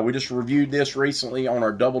 We just reviewed this recently on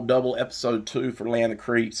our Double episode 2 for Land of the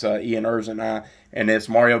Creeps, Ian Erz and I, and it's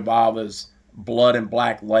Mario Bava's Blood and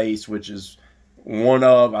Black Lace, which is one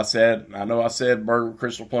of, I know I said Bird with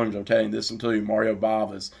Crystal Plumage, I'm telling you this one too, Mario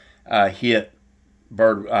Bava's hit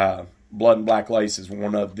Blood and Black Lace is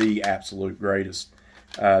one of the absolute greatest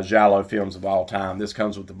giallo films of all time. This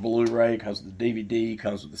comes with the Blu-ray, comes with the DVD,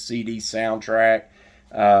 comes with the CD soundtrack.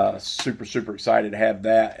 Super, super excited to have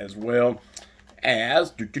that as well.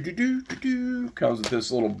 As comes with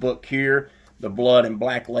this little book here, the Blood and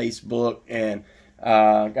Black Lace book, and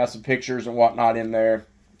got some pictures and whatnot in there.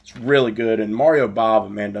 It's really good, and Mario Bava,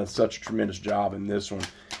 man, does such a tremendous job in this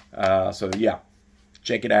one. So yeah,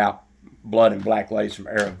 check it out. Blood and Black Lace from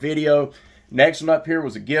Era Video. Next one up here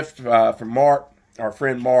was a gift from Mark, our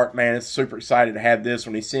friend Mark. Man, it's super excited to have this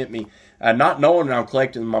one. He sent me, not knowing that I'm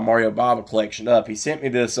collecting my Mario Bava collection up, he sent me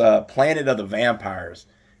this Planet of the Vampires.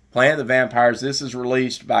 Planet of the Vampires. This is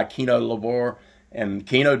released by Kino Lorber, and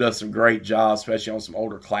Kino does some great jobs, especially on some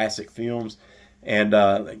older classic films. And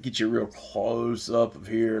get you a real close up of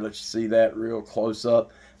here. Let you see that real close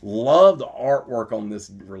up. Love the artwork on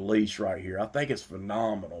this release right here. I think it's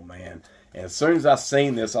phenomenal, man. And as soon as I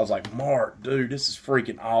seen this, I was like, Mark, dude, this is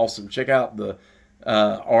freaking awesome. Check out the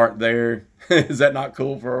art there. Is that not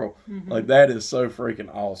cool, Pearl? Mm-hmm. Like, that is so freaking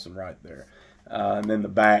awesome right there. And then the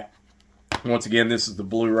back. Once again, this is the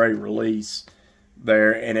Blu-ray release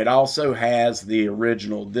there. And it also has the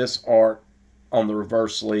original, this art on the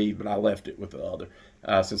reverse sleeve, but I left it with the other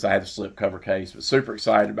since I had the slipcover case. But super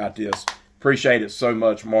excited about this. Appreciate it so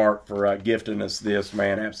much, Mark, for gifting us this,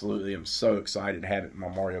 man. Absolutely. I'm so excited to have it in my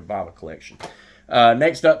Mario Bava collection.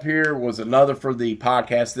 Next up here was another for the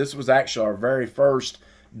podcast. This was actually our very first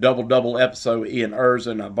Double episode, Ian Erz,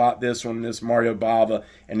 and I bought this one, this Mario Bava.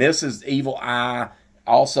 And this is Evil Eye,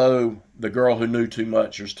 also The Girl Who Knew Too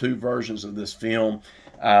Much. There's two versions of this film.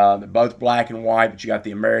 They're both black and white, but you got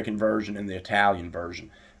the American version and the Italian version.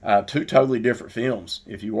 Two totally different films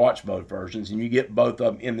if you watch both versions, and you get both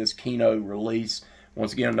of them in this Kino release.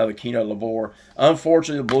 Once again, another Kino Lorber.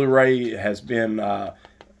 Unfortunately, the Blu-ray has been,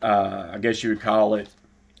 I guess you would call it,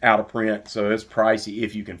 out of print, so it's pricey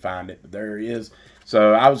if you can find it, but there it is.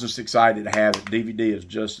 So I was just excited to have it. DVD is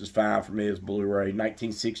just as fine for me as Blu-ray.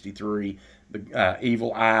 1963, the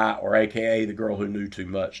Evil Eye, or AKA The Girl Who Knew Too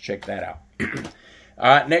Much. Check that out. All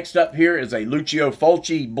right, next up here is a Lucio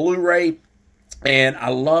Fulci Blu-ray. And I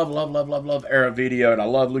love Era Video, and I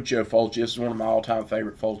love Lucio Fulci. This is one of my all-time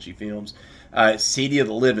favorite Fulci films. City of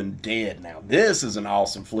the Living Dead. Now, this is an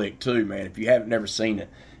awesome flick, too, man. If you haven't never seen it,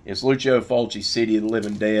 it's Lucio Fulci's City of the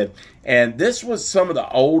Living Dead. And this was some of the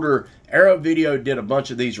older... Era Video did a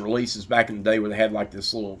bunch of these releases back in the day where they had, like,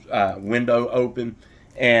 this little window open.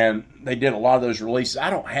 And they did a lot of those releases.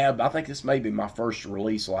 I think this may be my first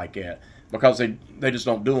release like that, because they just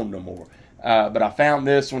don't do them no more. But I found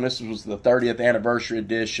this one. This was the 30th anniversary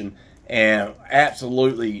edition, and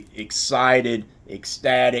absolutely excited,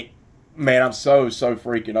 ecstatic. Man, I'm so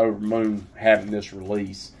freaking over the moon having this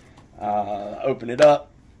release. Open it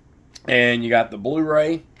up, and you got the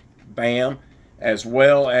Blu-ray, bam, as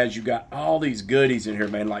well as you got all these goodies in here,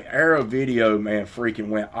 man. Like Arrow Video, man, freaking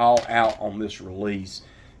went all out on this release.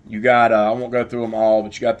 You got, I won't go through them all,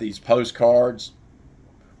 but you got these postcards.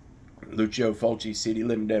 Lucio Fulci City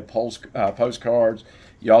Living Dead postcards.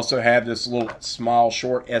 You also have this little small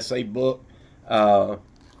short essay book,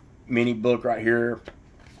 mini book right here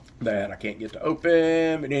that I can't get to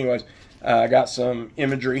open. But anyways, I got some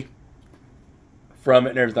imagery from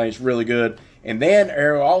it and everything. It's really good. And then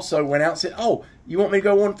Arrow also went out and said, oh, you want me to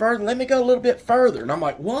go one further? Let me go a little bit further. And I'm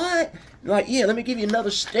like, what? They're like, yeah, let me give you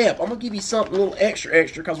another step. I'm going to give you something a little extra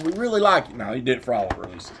because we really like it. No, he did it for all the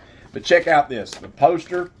releases. But check out this. The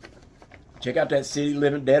poster. Check out that City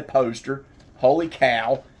Living Dead poster. Holy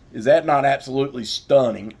cow. Is that not absolutely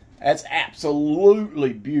stunning? That's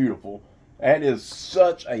absolutely beautiful. That is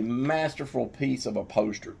such a masterful piece of a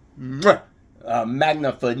poster.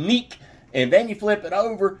 Magnifique. And then you flip it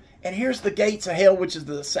over, and here's the Gates of Hell, which is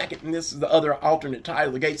the second, and this is the other alternate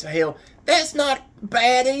title, the Gates of Hell. That's not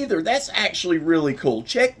bad either. That's actually really cool.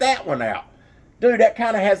 Check that one out. Dude, that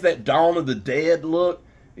kind of has that Dawn of the Dead look.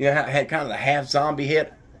 You know, had kind of the half zombie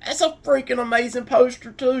head. That's a freaking amazing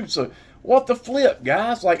poster too. So what the flip,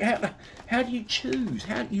 guys? Like, how do you choose?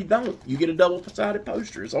 How you don't? You get a double-sided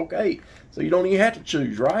poster. It's okay. So you don't even have to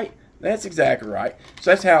choose, right? That's exactly right.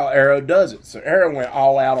 So that's how Arrow does it. So Arrow went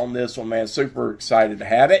all out on this one, man. Super excited to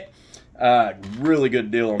have it. Really good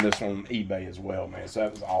deal on this one on eBay as well, man. So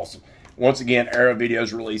that was awesome. Once again, Arrow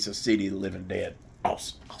Videos release of City of the Living Dead.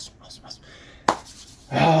 Awesome, awesome, awesome, awesome.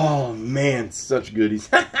 Oh, man, such goodies.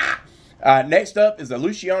 Next up is the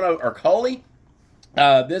Luciano Ercole.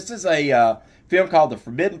 This is a film called The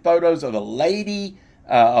Forbidden Photos of a Lady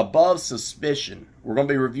Above Suspicion. We're going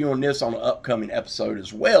to be reviewing this on an upcoming episode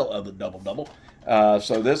as well of the Double Double.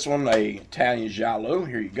 So this one, a Italian giallo.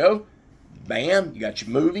 Here you go. Bam, you got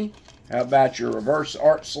your movie. How about your reverse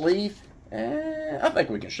art sleeve? I think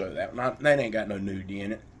we can show that one. That ain't got no nudity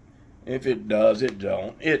in it. If it does, it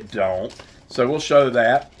don't. It don't. So we'll show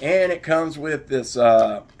that. And it comes with this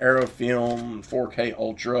Arrow Film 4K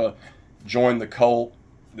Ultra Join the Cult,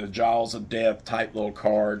 the Jaws of Death type little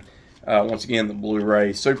card. Once again, the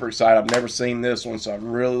Blu-ray. Super excited. I've never seen this one, so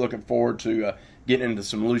I'm really looking forward to getting into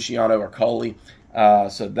some Luciano Ercole.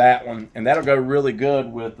 So that one, and that'll go really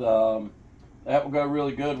good with that will go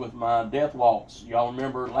really good with my Death Walks. Y'all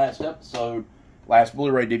remember last episode, last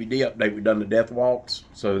Blu-ray DVD update, we done the Death Walks.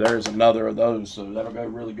 So there's another of those. So that'll go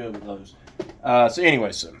really good with those. So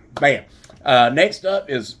anyway, so bam. Next up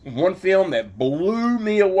is one film that blew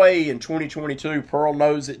me away in 2022. Pearl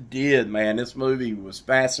knows it did, man. This movie was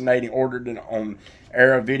fascinating. Ordered it on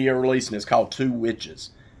Arrow Video release, and it's called Two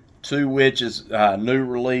Witches. Two Witches, new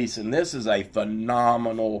release, and this is a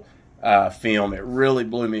phenomenal film. It really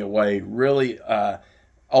blew me away. Really, not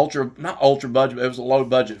ultra budget, but it was a low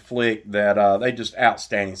budget flick that they just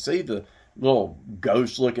outstanding. See the little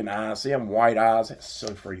ghost looking eyes, see them white eyes. That's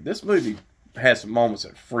so freaky. This movie has some moments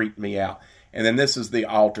that freaked me out. And then this is the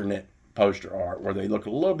alternate poster art where they look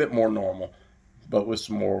a little bit more normal, but with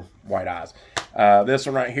some more white eyes. This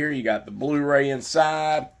one right here, you got the Blu-ray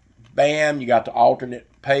inside. Bam, you got the alternate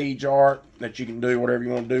page art that you can do whatever you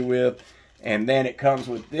want to do with. And then it comes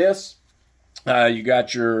with this. You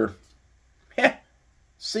got your...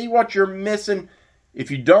 see what you're missing? If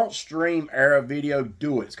you don't stream Arrow Video,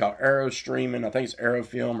 do it. It's called Arrow Streaming. I think it's Arrow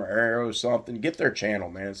Film or Arrow something. Get their channel,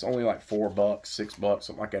 man. It's only like $4, $6,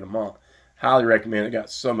 something like that a month. Highly recommend it. They got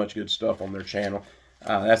so much good stuff on their channel.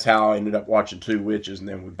 That's how I ended up watching Two Witches, and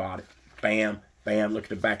then we bought it. Bam, bam. Look at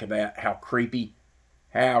the back of that. How creepy.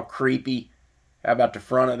 How creepy. How about the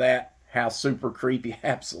front of that? How super creepy.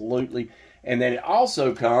 Absolutely. And then it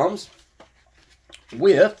also comes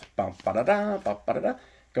with...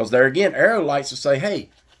 because there again, Arrow likes to say, hey,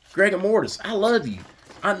 Greg and Mortis, I love you.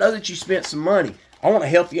 I know that you spent some money. I want to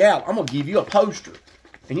help you out. I'm going to give you a poster.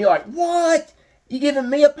 And you're like, what? You giving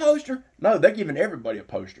me a poster? No, they're giving everybody a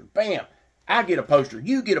poster. Bam. I get a poster.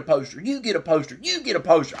 You get a poster. You get a poster. You get a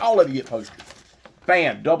poster. All of you get posters.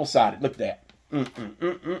 Bam. Double-sided. Look at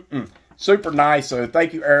that. Super nice. So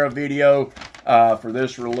thank you, Arrow Video, for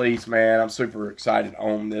this release, man. I'm super excited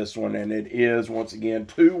on this one. And it is, once again,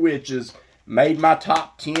 Two Witches. Made my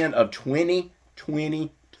top 10 of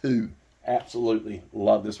 2022. Absolutely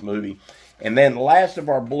love this movie. And then the last of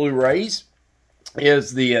our Blu-rays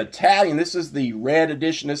is the Italian. This is the red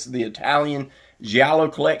edition. This is the Italian Giallo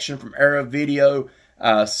collection from Arrow Video.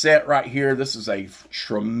 Set right here. This is a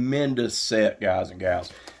tremendous set, guys and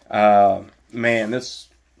gals. Man, this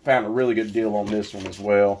found a really good deal on this one as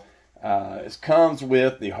well. It comes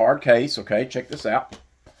with the hard case. Okay, check this out.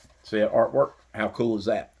 See that artwork? How cool is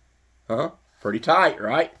that? Huh? Pretty tight,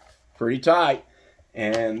 right? Pretty tight.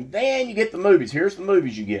 And then you get the movies. Here's the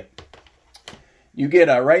movies you get. You get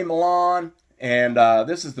Ray Milan, and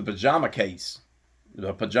this is the pajama case.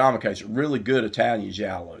 The pajama case. Really good Italian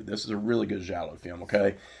giallo. This is a really good giallo film,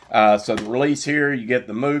 okay? So the release here, you get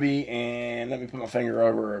the movie, and let me put my finger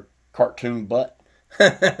over a cartoon butt.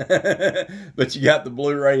 But you got the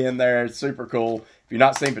Blu-ray in there. It's super cool. If you've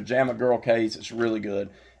not seen Pajama Girl case, it's really good.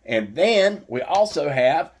 And then we also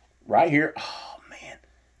have... right here. Oh, man.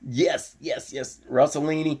 Yes, yes, yes.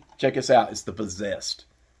 Rossellini, check this out. It's The Possessed.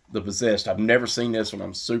 The Possessed. I've never seen this one.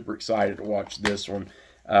 I'm super excited to watch this one.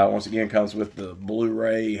 Once again, comes with the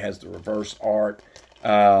Blu-ray. Has the reverse art,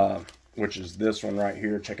 which is this one right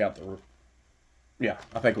here. Check out the... yeah,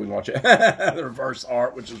 I think we can watch it. The reverse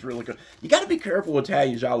art, which is really good. You got to be careful with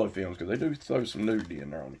Italian giallo films because they do throw some nudity in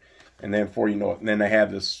there on you. And then before you know it, and then they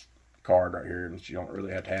have this card right here, which you don't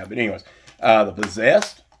really have to have. But anyways, The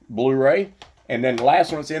Possessed Blu-ray, and then the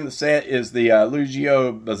last one that's in the set is the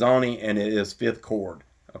Lucio Bazzoni, and it is Fifth Chord.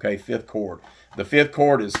 Okay, Fifth Chord. The Fifth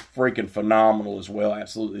Chord is freaking phenomenal as well.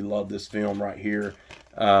 Absolutely love this film right here.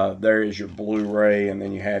 There is your Blu-ray, and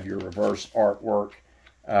then you have your reverse artwork.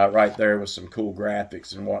 right there with some cool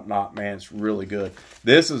graphics and whatnot, man. It's really good.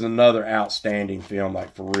 This is another outstanding film,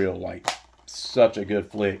 like for real, like such a good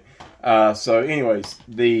flick. So anyways,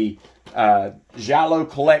 the Giallo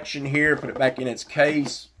collection here, put it back in its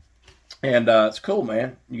case, and it's cool,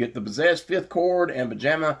 man. You get the Possessed 5th chord and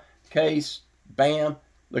pajama case. Bam.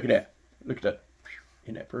 Look at that. Look at that.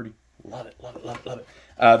 Isn't that pretty? Love it, love it, love it, love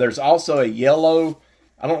it. There's also a yellow,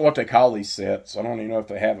 I don't know what they call these sets. I don't even know if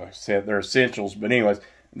they have a set. They're essentials. But anyways,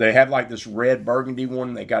 they have like this red burgundy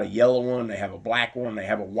one. They got a yellow one. They have a black one. They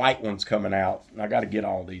have a white one's coming out. And I got to get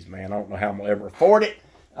all these, man. I don't know how I'm going to ever afford it.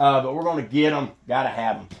 But we're going to get them. Got to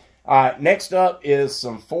have them. All right, next up is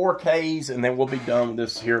some 4Ks, and then we'll be done with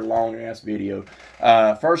this here long-ass video.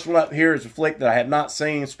 First one up here is a flick that I have not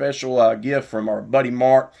seen. Special gift from our buddy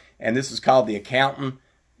Mark, and this is called The Accountant.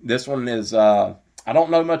 This one is, I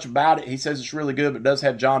don't know much about it. He says it's really good, but it does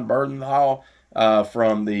have John Bernthal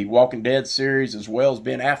from the Walking Dead series, as well as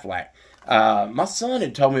Ben Affleck. My son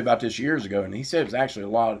had told me about this years ago, and he said it was actually a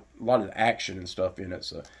lot of action and stuff in it.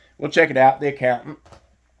 So we'll check it out, The Accountant.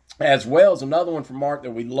 As well as another one from Mark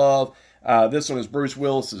that we love. This one is Bruce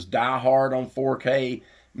Willis's Die Hard on 4K.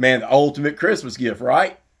 Man, the ultimate Christmas gift,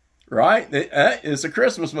 right? Right? It's a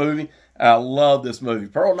Christmas movie. I love this movie.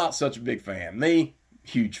 Pearl, not such a big fan. Me,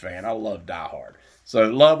 huge fan. I love Die Hard. So,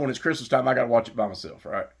 love when it's Christmas time, I got to watch it by myself,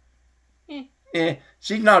 right?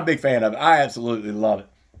 She's not a big fan of it. I absolutely love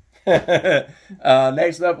it.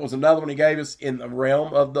 Next up was another one he gave us in the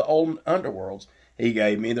realm of the old Underworlds. He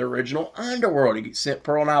gave me the original Underworld. He sent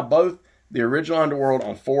Pearl and I both the original Underworld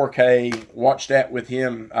on 4K. Watched that with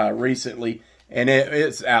him recently, and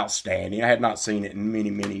it's outstanding. I had not seen it in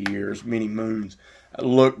many, many years, many moons. It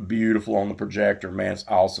looked beautiful on the projector, man. It's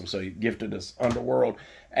awesome. So he gifted us Underworld,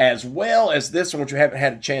 as well as this one, which we haven't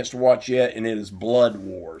had a chance to watch yet, and it is Blood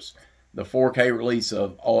Wars. The 4K release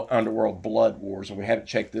of Underworld Blood Wars, and we haven't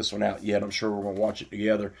checked this one out yet. I'm sure we're going to watch it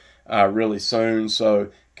together really soon.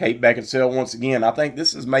 So Kate Beckinsale, once again, I think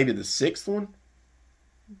this is maybe the 6th one.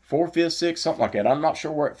 4th, 5th, 6th, something like that. I'm not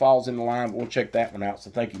sure where it falls in the line, but we'll check that one out. So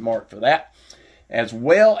thank you, Mark, for that. As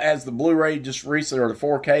well as the Blu-ray just recently, or the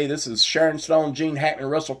 4K, this is Sharon Stone, Gene Hackman,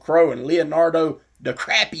 Russell Crowe, and Leonardo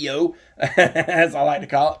DiCaprio, as I like to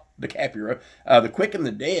call it, DiCaprio. The Quick and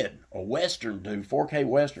the Dead, a Western, dude, 4K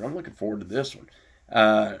Western. I'm looking forward to this one.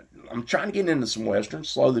 I'm trying to get into some Westerns,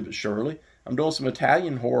 slowly but surely. I'm doing some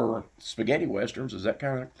Italian horror spaghetti Westerns. Does that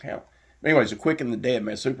kind of count? Anyways, The Quick and the Dead,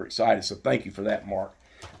 man, super excited. So thank you for that, Mark.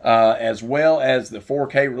 As well as the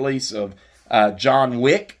 4K release of John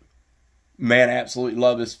Wick. Man, I absolutely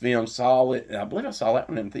love this film. Saw it. I believe I saw that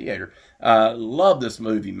one in the theater. Love this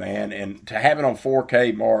movie, man. And to have it on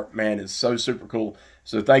 4K, Mark, man, is so super cool.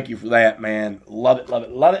 So thank you for that, man. Love it, love it,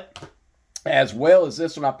 love it. As well as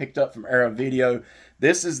this one I picked up from Arrow Video.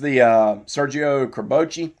 This is the Sergio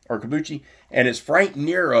Corbucci, and it's Frank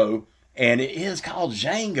Nero, and it is called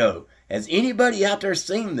Django. Has anybody out there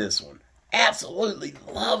seen this one? Absolutely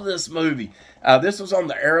love this movie. This was on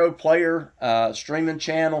the Arrow Player streaming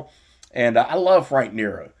channel, and I love Frank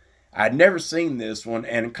Nero. I'd never seen this one,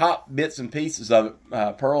 and caught bits and pieces of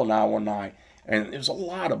it, Pearl and I, one night, and there was a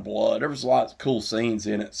lot of blood. There was a lot of cool scenes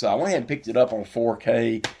in it, so I went ahead and picked it up on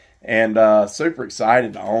 4K, and super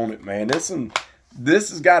excited to own it, man. This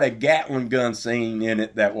has got a Gatling gun scene in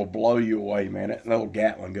it that will blow you away, man. That little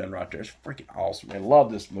Gatling gun right there is freaking awesome, man.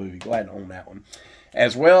 Love this movie. Glad to own that one.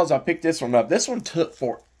 As well as I picked this one up. This one took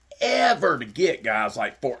forever to get, guys.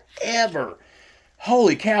 Like, forever.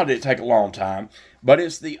 Holy cow, did it take a long time. But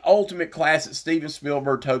it's the ultimate classic Steven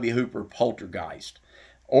Spielberg, Tobe Hooper Poltergeist.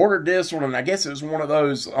 Ordered this one, and I guess it was one of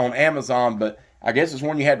those on Amazon, but I guess it's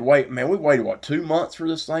one you had to wait. Man, we waited, what, 2 months for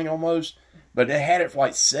this thing almost? But they had it for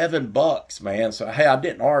like $7, man. So, hey, I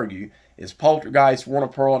didn't argue. It's Poltergeist, one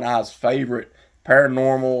of Pearl and I's favorite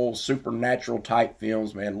paranormal, supernatural type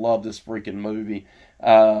films, man. Love this freaking movie.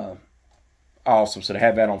 Awesome. So to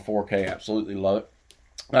have that on 4K, absolutely love it.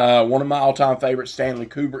 One of my all-time favorite Stanley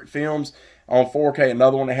Kubrick films on 4K.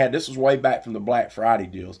 Another one they had, this was way back from the Black Friday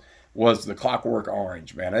deals, was The Clockwork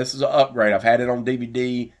Orange, man. This is an upgrade. I've had it on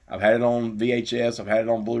DVD. I've had it on VHS. I've had it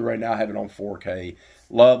on Blu-ray. Now I have it on 4K.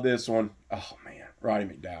 Love this one. Oh, man. Roddy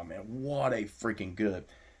McDowall, man. What a freaking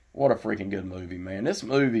good movie, man. This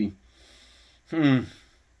movie,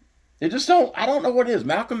 it just I don't know what it is.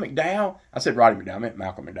 Malcolm McDowell. I said Roddy McDowall. I meant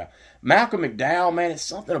Malcolm McDowell. Malcolm McDowell, man, it's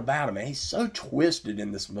something about him, man. He's so twisted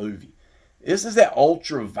in this movie. This is that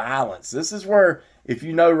ultra violence. This is where, if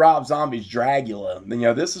you know Rob Zombie's Dragula, then,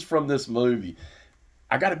 this is from this movie.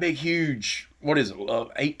 I got a big, huge, what is it,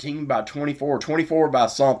 18 by 24, 24 by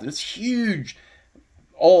something. It's huge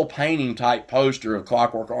oil painting type poster of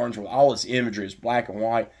Clockwork Orange with all its imagery. It's black and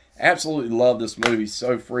white. Absolutely love this movie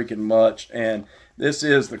so freaking much. And this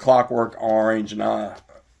is the Clockwork Orange, and I'll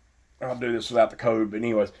do this without the code, but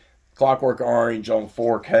anyways, Clockwork Orange on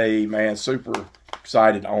 4K, man, super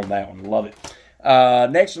excited on that one. Love it.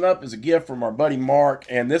 Next one up is a gift from our buddy Mark,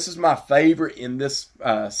 and this is my favorite in this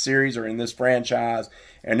series or in this franchise,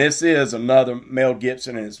 and this is another Mel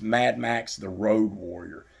Gibson, and it's Mad Max The Road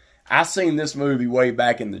Warrior. I seen this movie way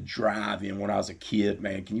back in the drive-in when I was a kid,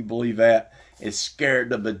 man. Can you believe that? It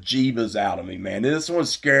scared the bejeebas out of me, man. This one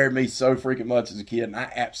scared me so freaking much as a kid, and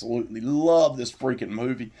I absolutely love this freaking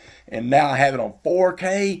movie. And now I have it on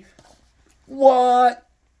 4K. What?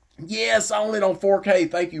 Yes, I own it on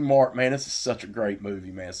 4K. Thank you, Mark, man. This is such a great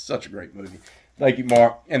movie, man. Such a great movie. Thank you,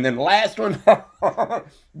 Mark. And then the last one,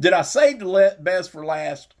 did I save the best for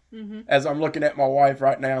last? Mm-hmm. As I'm looking at my wife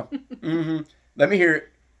right now. Mm-hmm. Let me hear it.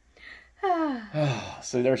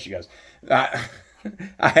 See, there she goes. I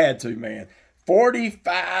had to, man.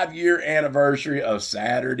 45-year anniversary of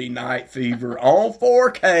Saturday Night Fever on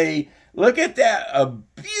 4K. Look at that. A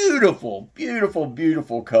beautiful, beautiful,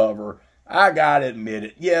 beautiful cover. I gotta admit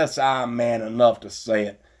it. Yes, I'm man enough to say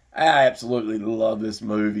it. I absolutely love this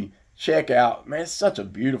movie. Check out, man, it's such a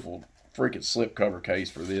beautiful freaking slipcover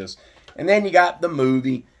case for this. And then you got the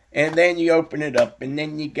movie, and then you open it up, and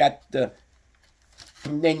then you got the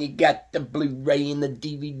Blu-ray and the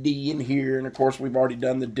DVD in here. And, of course, we've already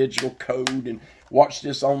done the digital code and watched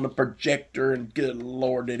this on the projector. And, good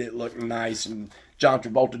Lord, did it look nice. And John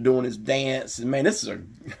Travolta doing his dance. And, man, this is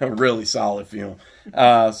a really solid film.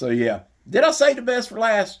 So, yeah. Did I say the best for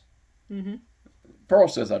last? Mm-hmm. Pearl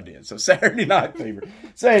says I did. So, Saturday Night Fever.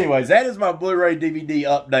 So, anyways, that is my Blu-ray DVD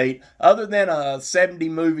update. Other than 70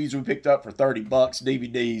 movies we picked up for $30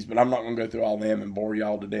 DVDs, but I'm not going to go through all them and bore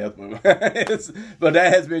y'all to death. But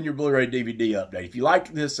that has been your Blu-ray DVD update. If you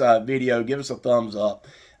liked this video, give us a thumbs up.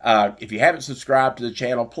 If you haven't subscribed to the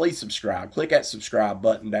channel, please subscribe. Click that subscribe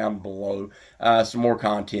button down below. Some more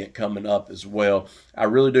content coming up as well. I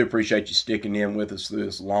really do appreciate you sticking in with us through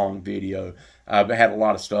this long video. I've had a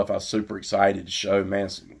lot of stuff I was super excited to show, man.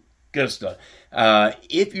 Some good stuff.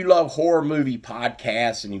 If you love horror movie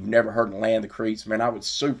podcasts and you've never heard of Land of the Creeps, man, I would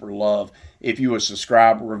super love if you would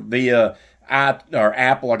subscribe via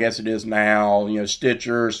Apple, I guess it is now,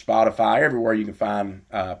 Stitcher, Spotify, everywhere you can find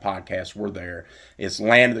podcasts, we're there. It's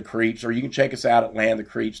Land of the Creeps, or you can check us out at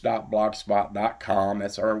landofthecreeps.blogspot.com.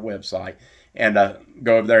 That's our website. And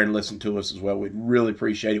go over there and listen to us as well. We'd really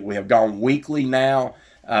appreciate it. We have gone weekly now.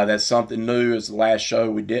 That's something new. As the last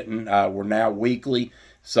show we didn't. We're now weekly.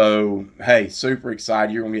 So, hey, super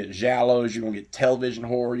excited. You're going to get giallos. You're going to get television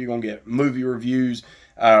horror. You're going to get movie reviews.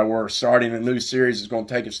 We're starting a new series that's going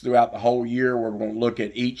to take us throughout the whole year, where we're going to look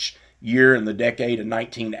at each year in the decade of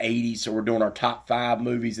 1980. So we're doing our top 5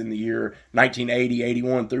 movies in the year 1980,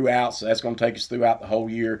 81 throughout. So that's going to take us throughout the whole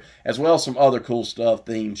year, as well as some other cool stuff,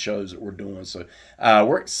 themed shows that we're doing. So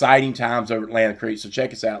we're exciting times over at Land of the Creeps. So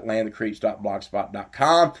check us out,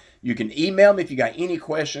 landofthecreeps.blogspot.com. You can email me if you got any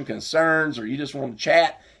questions, concerns, or you just want to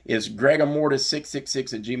chat. It's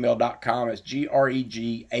gregamortis666@gmail.com. It's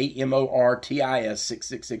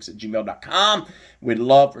GREGAMORTIS666@gmail.com. We'd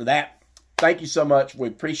love for that. Thank you so much. We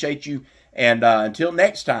appreciate you. And until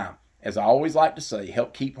next time, as I always like to say,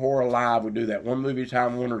 help keep horror alive. We do that one movie at a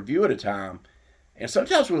time, one review at a time. And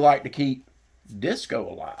sometimes we like to keep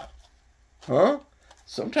disco alive. Huh?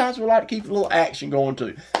 Sometimes we like to keep a little action going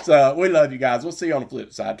too. So we love you guys. We'll see you on the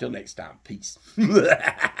flip side. Till next time. Peace.